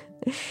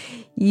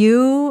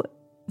 You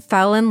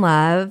fell in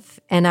love,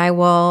 and I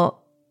will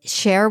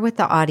share with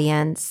the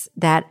audience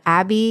that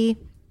Abby,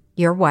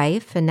 your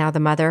wife, and now the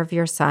mother of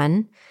your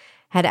son,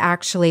 had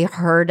actually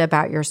heard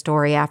about your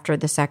story after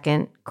the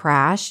second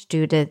crash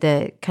due to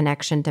the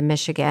connection to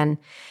Michigan.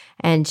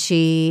 And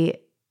she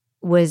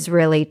was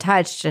really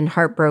touched and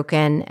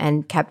heartbroken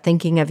and kept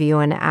thinking of you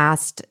and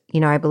asked,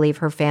 I believe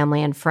her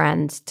family and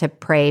friends to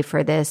pray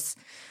for this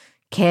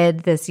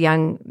kid, this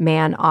young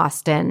man,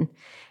 Austin,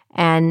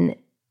 and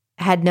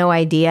had no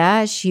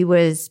idea she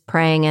was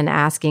praying and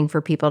asking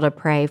for people to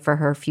pray for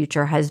her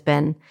future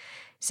husband.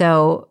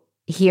 So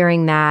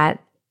hearing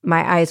that,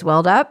 my eyes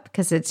welled up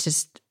because it's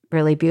just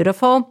really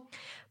beautiful.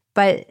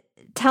 But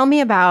tell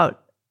me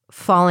about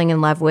falling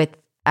in love with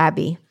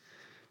Abby.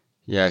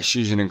 Yeah,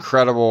 she's an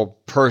incredible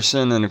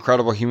person, an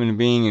incredible human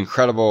being,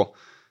 incredible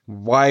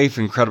wife,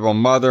 incredible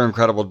mother,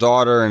 incredible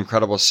daughter,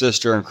 incredible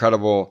sister,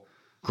 incredible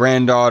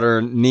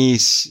granddaughter,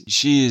 niece.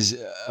 She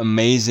is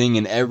amazing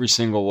in every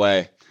single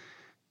way.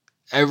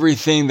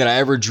 Everything that I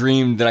ever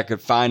dreamed that I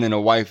could find in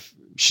a wife,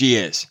 she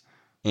is.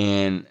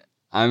 And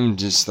I'm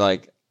just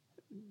like,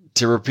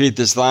 to repeat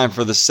this line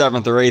for the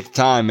 7th or 8th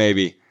time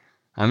maybe,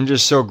 I'm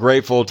just so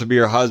grateful to be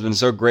her husband,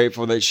 so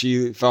grateful that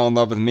she fell in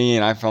love with me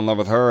and I fell in love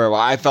with her. Well,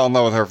 I fell in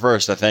love with her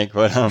first, I think.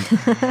 But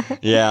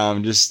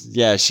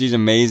she's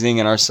amazing.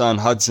 And our son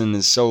Hudson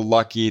is so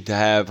lucky to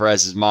have her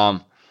as his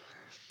mom.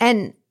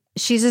 And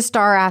she's a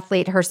star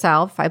athlete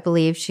herself. I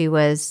believe she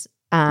was.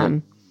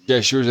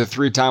 Yeah, she was a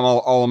 3-time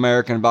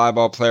All-American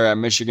volleyball player at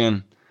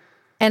Michigan.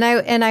 And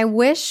I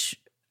wish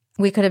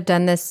we could have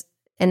done this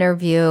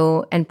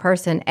interview in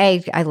person.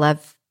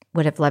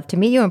 Would have loved to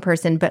meet you in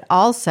person, but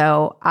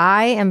also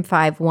I am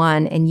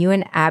 5'1" and you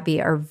and Abby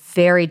are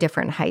very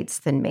different heights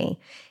than me.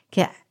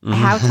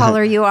 How tall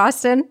are you,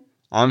 Austin?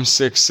 I'm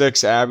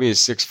 6'6". Abby is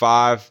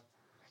 6'5".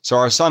 So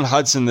our son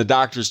Hudson, the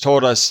doctors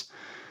told us,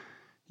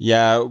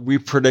 we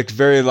predict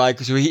very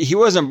likely. So he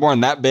wasn't born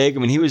that big. I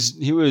mean, he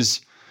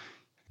was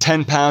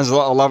 10 pounds,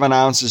 11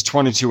 ounces,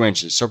 22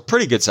 inches. So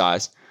pretty good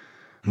size.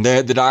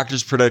 The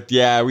doctors predict,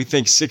 we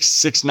think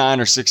 6'9"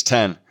 or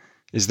 6'10"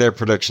 is their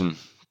prediction.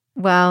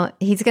 Well,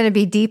 he's going to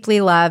be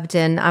deeply loved,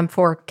 and I'm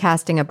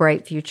forecasting a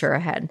bright future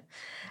ahead.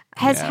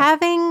 Has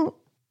having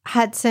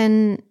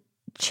Hudson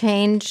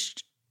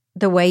changed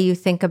the way you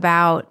think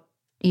about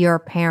your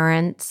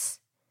parents?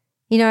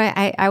 You know,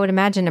 I would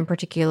imagine in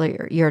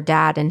particular your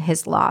dad and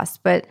his loss,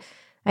 but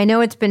I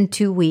know it's been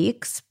 2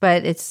 weeks,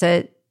 but it's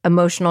an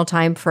emotional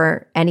time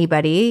for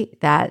anybody,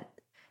 that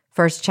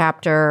first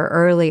chapter,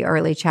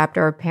 early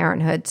chapter of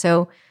parenthood.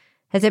 So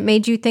has it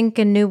made you think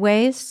in new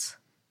ways?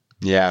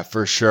 Yeah,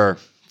 for sure.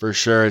 For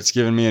sure. It's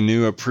given me a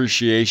new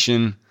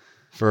appreciation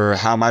for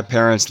how my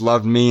parents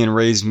loved me and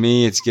raised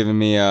me. It's given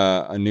me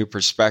a new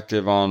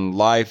perspective on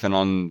life and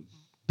on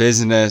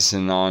business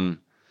and on,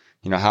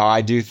 how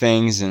I do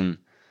things and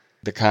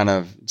the kind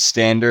of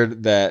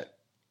standard that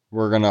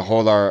we're going to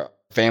hold our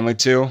family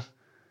to.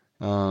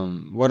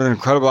 What an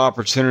incredible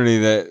opportunity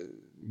that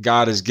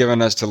God has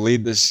given us to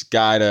lead this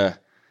guy to,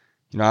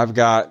 I've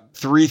got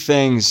 3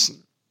 things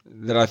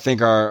that I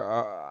think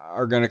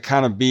are going to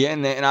kind of be,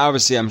 and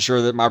obviously I'm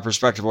sure that my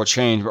perspective will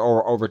change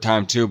over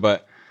time too,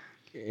 but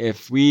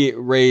if we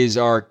raise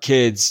our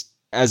kids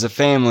as a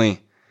family,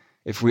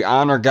 if we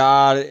honor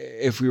God,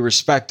 if we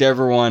respect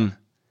everyone,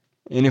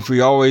 and if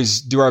we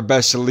always do our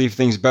best to leave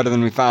things better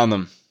than we found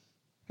them,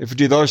 if we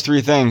do those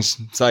 3 things,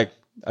 it's like,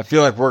 I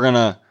feel like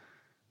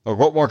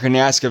what more can you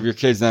ask of your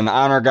kids than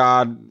honor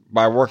God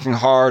by working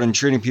hard and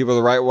treating people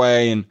the right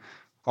way and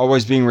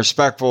always being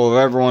respectful of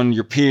everyone,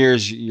 your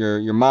peers,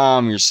 your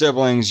mom, your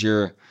siblings,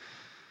 your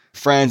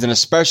friends. And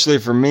especially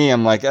for me,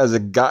 I'm like, as a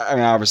guy, I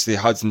mean, obviously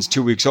Hudson's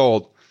 2 weeks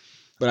old,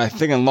 but I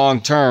think in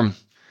long term,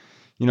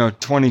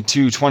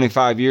 22,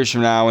 25 years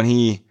from now, when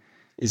he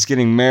is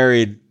getting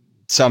married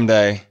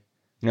someday,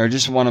 I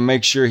just want to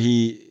make sure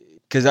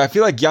because I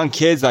feel like young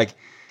kids, like,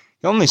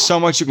 only so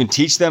much you can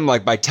teach them,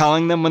 like by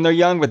telling them when they're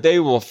young, but they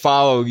will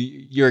follow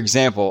your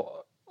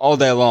example all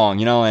day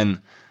long,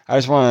 and I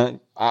just want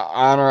to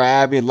honor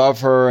Abby,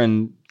 love her,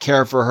 and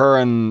care for her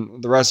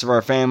and the rest of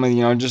our family,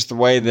 just the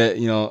way that,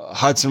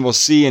 Hudson will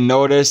see and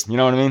notice, you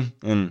know what I mean?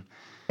 And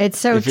it's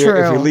so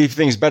true. If we leave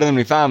things better than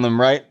we found them,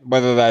 right?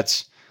 Whether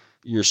that's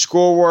your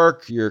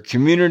schoolwork, your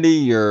community,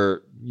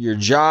 your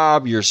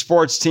job, your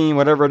sports team,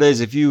 whatever it is,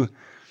 if you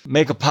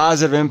make a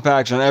positive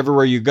impact on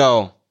everywhere you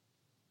go,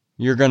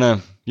 you're going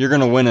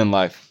to win in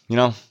life,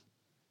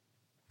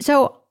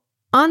 So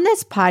on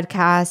this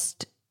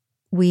podcast,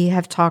 we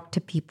have talked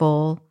to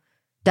people,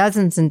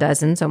 dozens and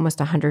dozens, almost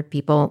 100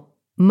 people,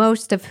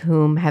 most of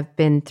whom have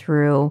been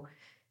through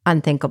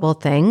unthinkable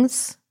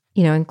things,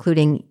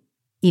 including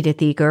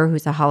Edith Eger,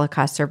 who's a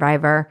Holocaust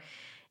survivor.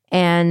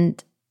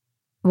 And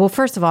well,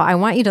 first of all, I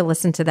want you to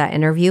listen to that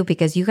interview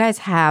because you guys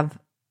have,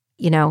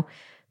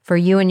 for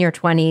you in your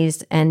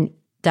 20s and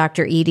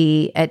Dr.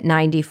 Edie at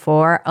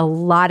 94, a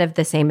lot of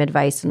the same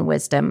advice and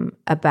wisdom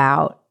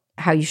about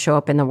how you show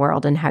up in the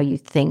world and how you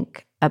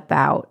think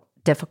about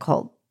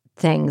difficult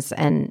things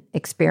and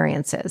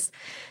experiences.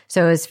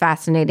 So it was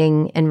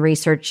fascinating in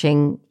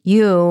researching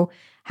you,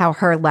 how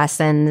her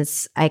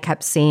lessons, I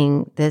kept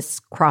seeing this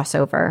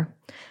crossover.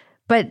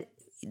 But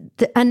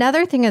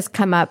another thing has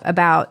come up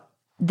about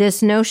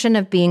this notion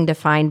of being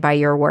defined by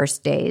your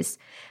worst days.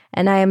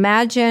 And I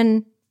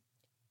imagine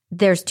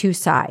there's 2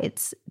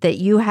 sides, that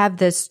you have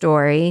this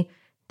story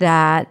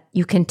that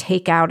you can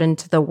take out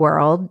into the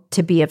world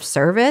to be of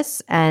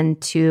service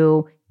and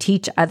to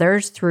teach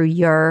others through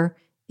your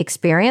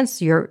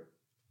experience, your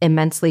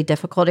immensely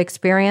difficult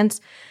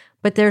experience.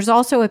 But there's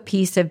also a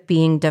piece of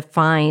being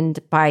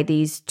defined by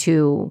these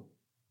 2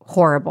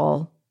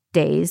 horrible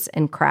days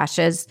and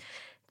crashes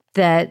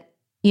that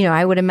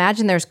I would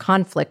imagine there's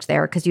conflict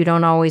there because you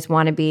don't always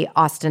want to be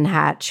Austin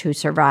Hatch who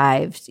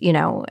survived,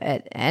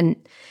 and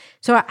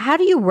so how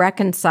do you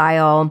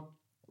reconcile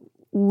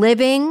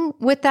living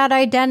with that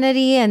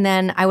identity and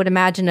then I would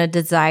imagine a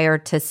desire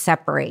to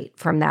separate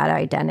from that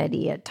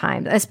identity at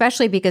times,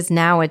 especially because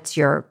now it's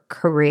your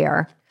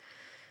career?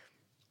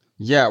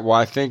 Yeah, well,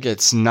 I think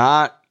it's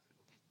not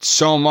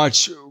so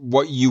much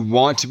what you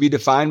want to be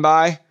defined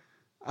by.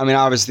 I mean,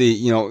 obviously,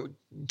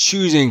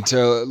 choosing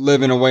to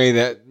live in a way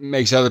that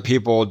makes other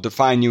people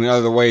define you in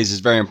other ways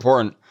is very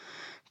important.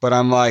 But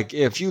I'm like,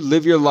 if you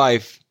live your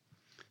life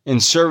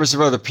in service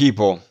of other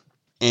people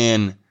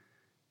and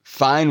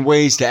find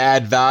ways to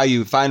add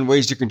value, find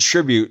ways to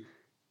contribute,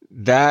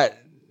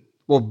 that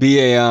will be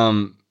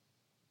a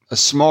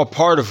small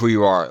part of who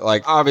you are.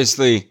 Like,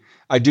 obviously,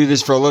 I do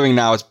this for a living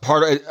now. It's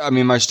part of,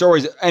 my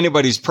stories,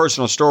 anybody's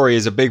personal story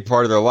is a big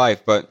part of their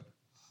life, but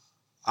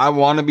I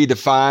want to be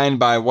defined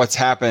by what's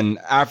happened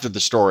after the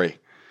story.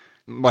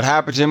 What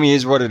happened to me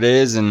is what it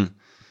is.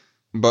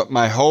 But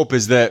my hope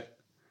is that,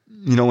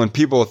 when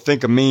people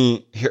think of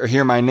me,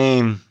 hear my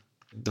name,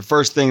 the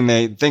first thing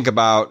they think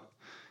about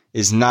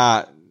is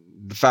not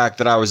the fact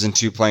that I was in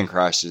 2 plane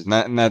crashes.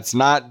 And that's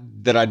not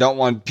that I don't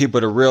want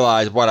people to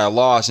realize what I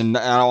lost and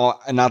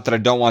not that I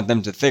don't want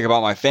them to think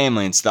about my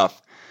family and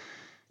stuff.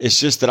 It's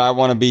just that I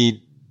want to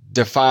be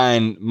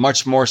defined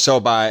much more so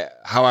by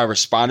how I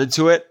responded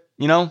to it.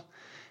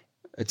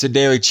 It's a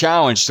daily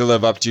challenge to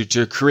live up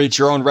to create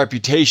your own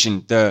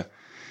reputation, to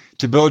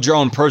build your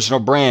own personal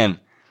brand.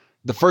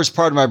 The first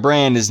part of my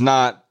brand is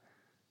not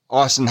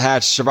Austin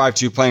Hatch survived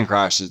 2 plane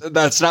crashes.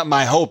 That's not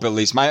my hope, at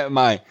least.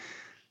 My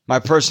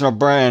personal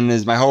brand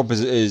is, my hope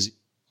is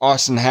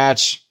Austin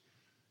Hatch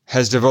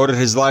has devoted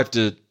his life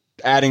to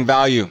adding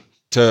value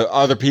to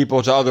other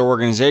people, to other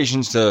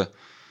organizations,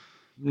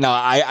 Now,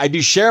 I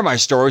do share my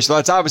story, so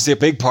that's obviously a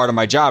big part of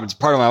my job. It's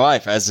part of my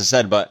life, as I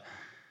said, but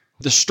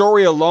the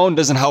story alone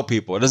doesn't help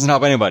people. It doesn't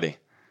help anybody.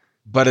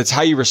 But it's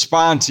how you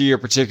respond to your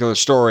particular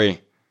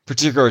story,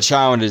 particular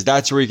challenges.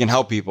 That's where you can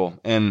help people.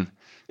 And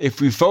if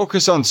we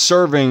focus on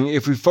serving,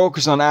 if we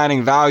focus on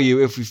adding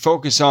value, if we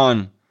focus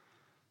on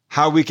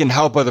how we can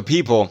help other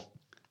people,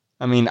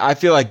 I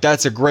feel like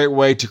that's a great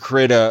way to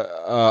create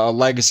a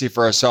legacy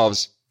for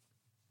ourselves.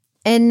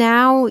 And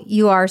now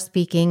you are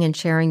speaking and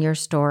sharing your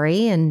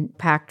story in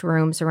packed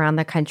rooms around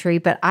the country.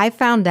 But I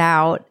found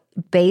out,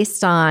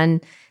 based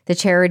on the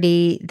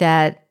charity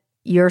that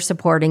you're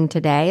supporting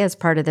today as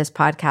part of this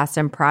podcast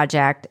and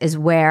project, is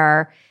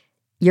where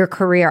your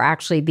career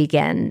actually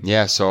began.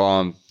 Yeah,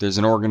 so there's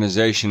an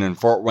organization in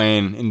Fort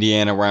Wayne,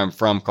 Indiana, where I'm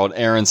from, called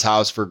Aaron's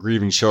House for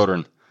Grieving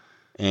Children.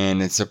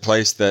 And it's a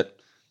place that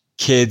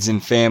kids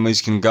and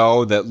families can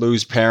go that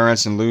lose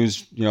parents and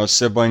lose,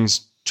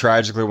 siblings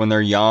tragically when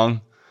they're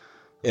young.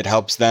 It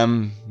helps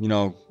them,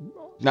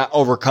 not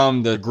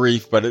overcome the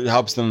grief, but it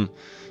helps them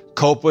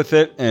cope with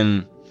it.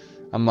 And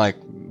I'm like,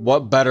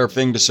 what better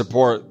thing to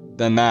support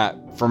than that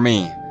for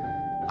me?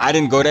 I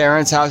didn't go to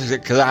Aaron's House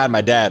because I had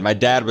my dad. My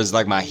dad was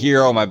like my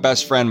hero, my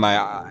best friend,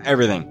 my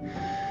everything.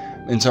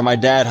 And so my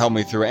dad helped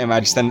me through it,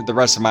 and the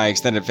rest of my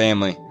extended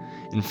family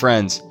and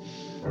friends.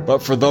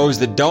 But for those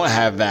that don't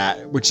have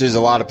that, which is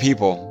a lot of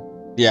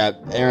people, yeah,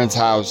 Aaron's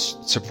House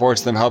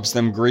supports them, helps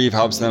them grieve,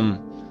 helps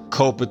them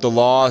cope with the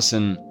loss.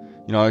 And,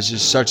 it's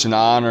just such an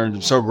honor.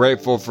 I'm so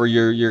grateful for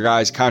your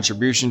guys'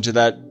 contribution to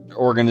that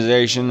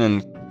organization,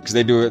 and because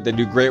they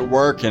do great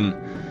work and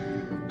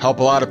help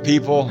a lot of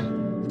people.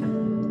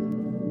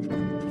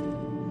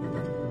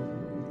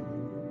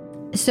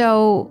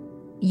 So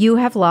you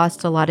have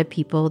lost a lot of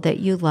people that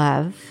you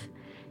love,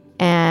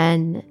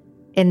 and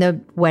in the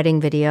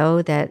wedding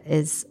video that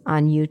is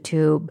on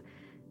YouTube,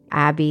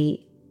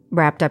 Abby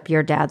wrapped up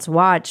your dad's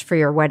watch for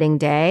your wedding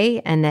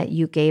day, and that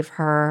you gave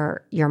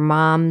her your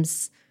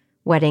mom's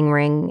wedding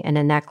ring and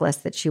a necklace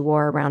that she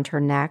wore around her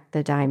neck,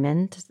 the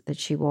diamond that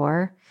she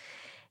wore,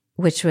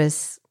 which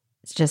was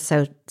just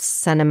so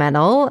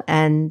sentimental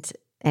and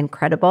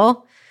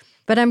incredible.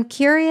 But I'm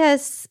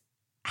curious,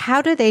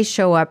 how do they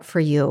show up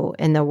for you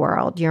in the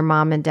world, your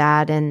mom and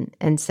dad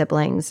and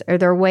siblings? Are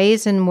there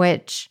ways in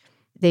which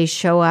they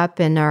show up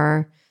and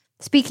are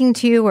speaking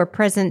to you or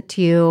present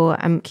to you?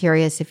 I'm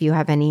curious if you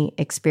have any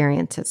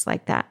experiences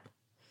like that.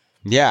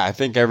 Yeah, I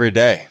think every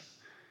day,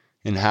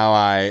 in how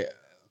I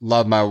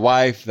love my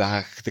wife,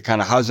 the kind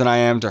of husband I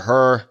am to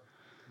her,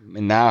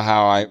 and now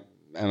how I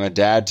am a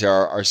dad to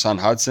our son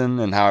Hudson,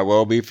 and how I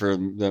will be for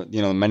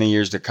the many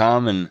years to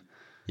come. And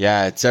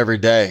yeah, it's every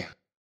day.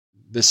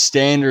 The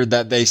standard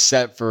that they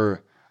set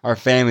for our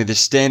family, the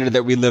standard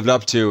that we lived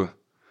up to,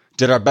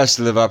 did our best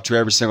to live up to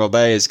every single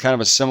day, is kind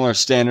of a similar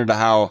standard to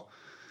how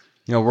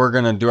we're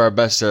going to do our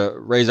best to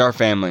raise our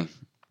family.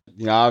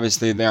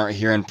 Obviously they aren't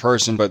here in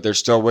person, but they're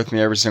still with me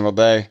every single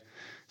day.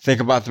 Think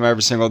about them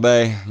every single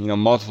day,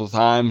 multiple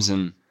times.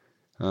 And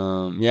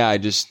I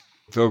just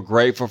feel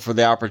grateful for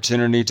the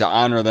opportunity to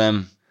honor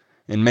them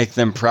and make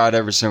them proud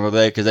every single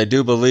day, because I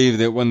do believe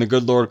that when the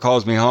good Lord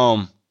calls me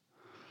home,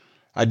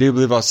 I do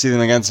believe I'll see them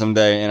again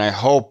someday. And I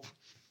hope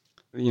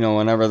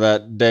whenever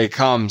that day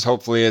comes,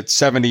 hopefully it's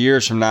 70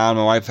 years from now, and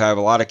my wife have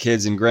a lot of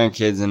kids and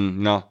grandkids,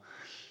 and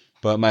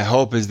but my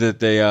hope is that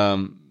they,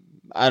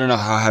 I don't know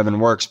how heaven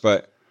works,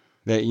 but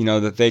that,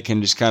 that they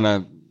can just kind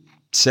of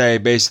say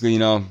basically,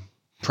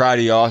 proud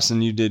of you,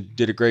 Austin. You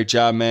did a great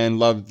job, man.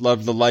 Loved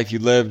the life you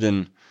lived,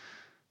 and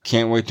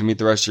can't wait to meet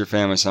the rest of your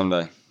family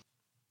someday.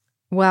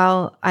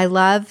 Well, I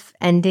love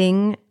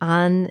ending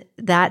on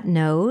that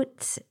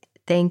note.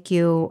 Thank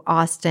you,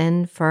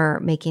 Austin, for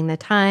making the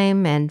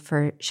time and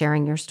for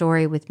sharing your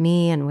story with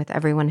me and with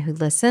everyone who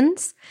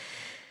listens.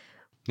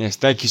 Yes,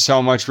 thank you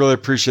so much. Really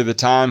appreciate the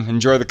time.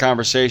 Enjoy the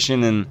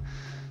conversation, and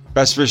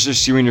best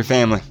wishes to you and your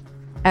family.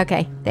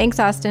 Okay. Thanks,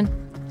 Austin.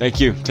 Thank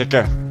you. Take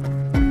care.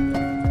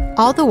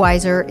 All the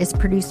Wiser is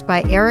produced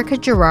by Erica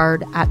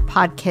Gerard at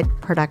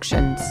Podkit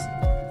Productions.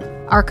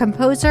 Our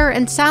composer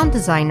and sound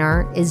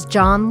designer is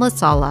John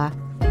Lasala,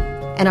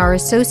 and our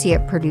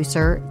associate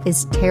producer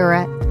is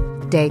Tara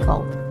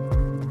Daigle.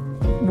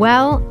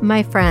 Well,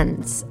 my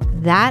friends,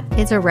 that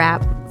is a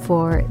wrap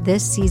for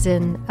this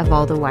season of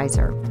All the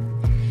Wiser.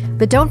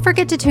 But don't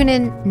forget to tune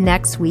in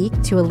next week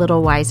to A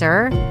Little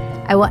Wiser.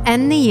 I will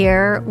end the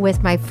year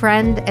with my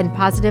friend and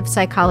positive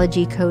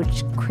psychology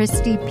coach,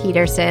 Christy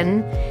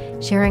Peterson,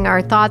 sharing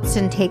our thoughts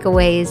and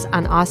takeaways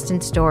on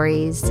Austin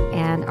stories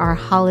and our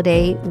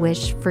holiday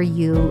wish for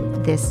you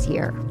this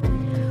year.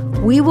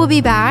 We will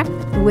be back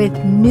with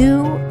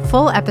new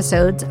full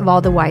episodes of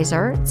All the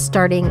Wiser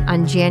starting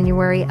on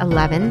January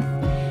 11th.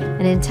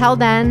 And until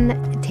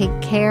then,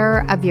 take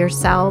care of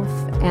yourself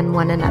and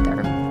one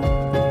another.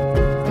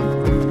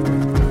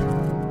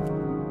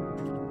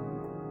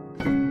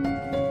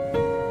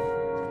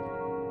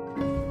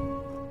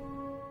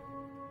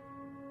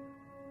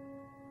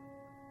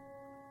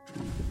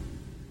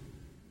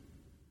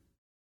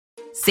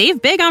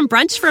 Save big on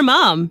brunch for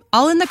mom,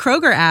 all in the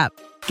Kroger app.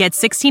 Get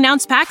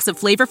 16-ounce packs of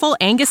flavorful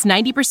Angus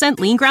 90%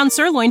 lean ground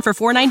sirloin for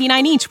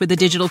 $4.99 each with a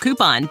digital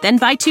coupon. Then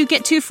buy 2,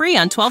 get 2 free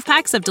on 12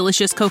 packs of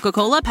delicious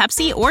Coca-Cola,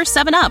 Pepsi, or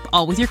 7-Up,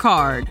 all with your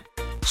card.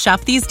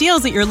 Shop these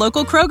deals at your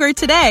local Kroger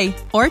today,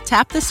 or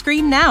tap the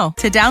screen now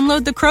to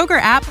download the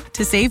Kroger app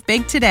to save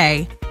big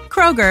today.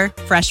 Kroger,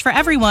 fresh for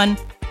everyone.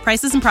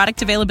 Prices and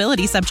product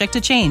availability subject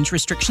to change.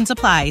 Restrictions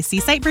apply. See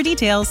site for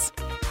details.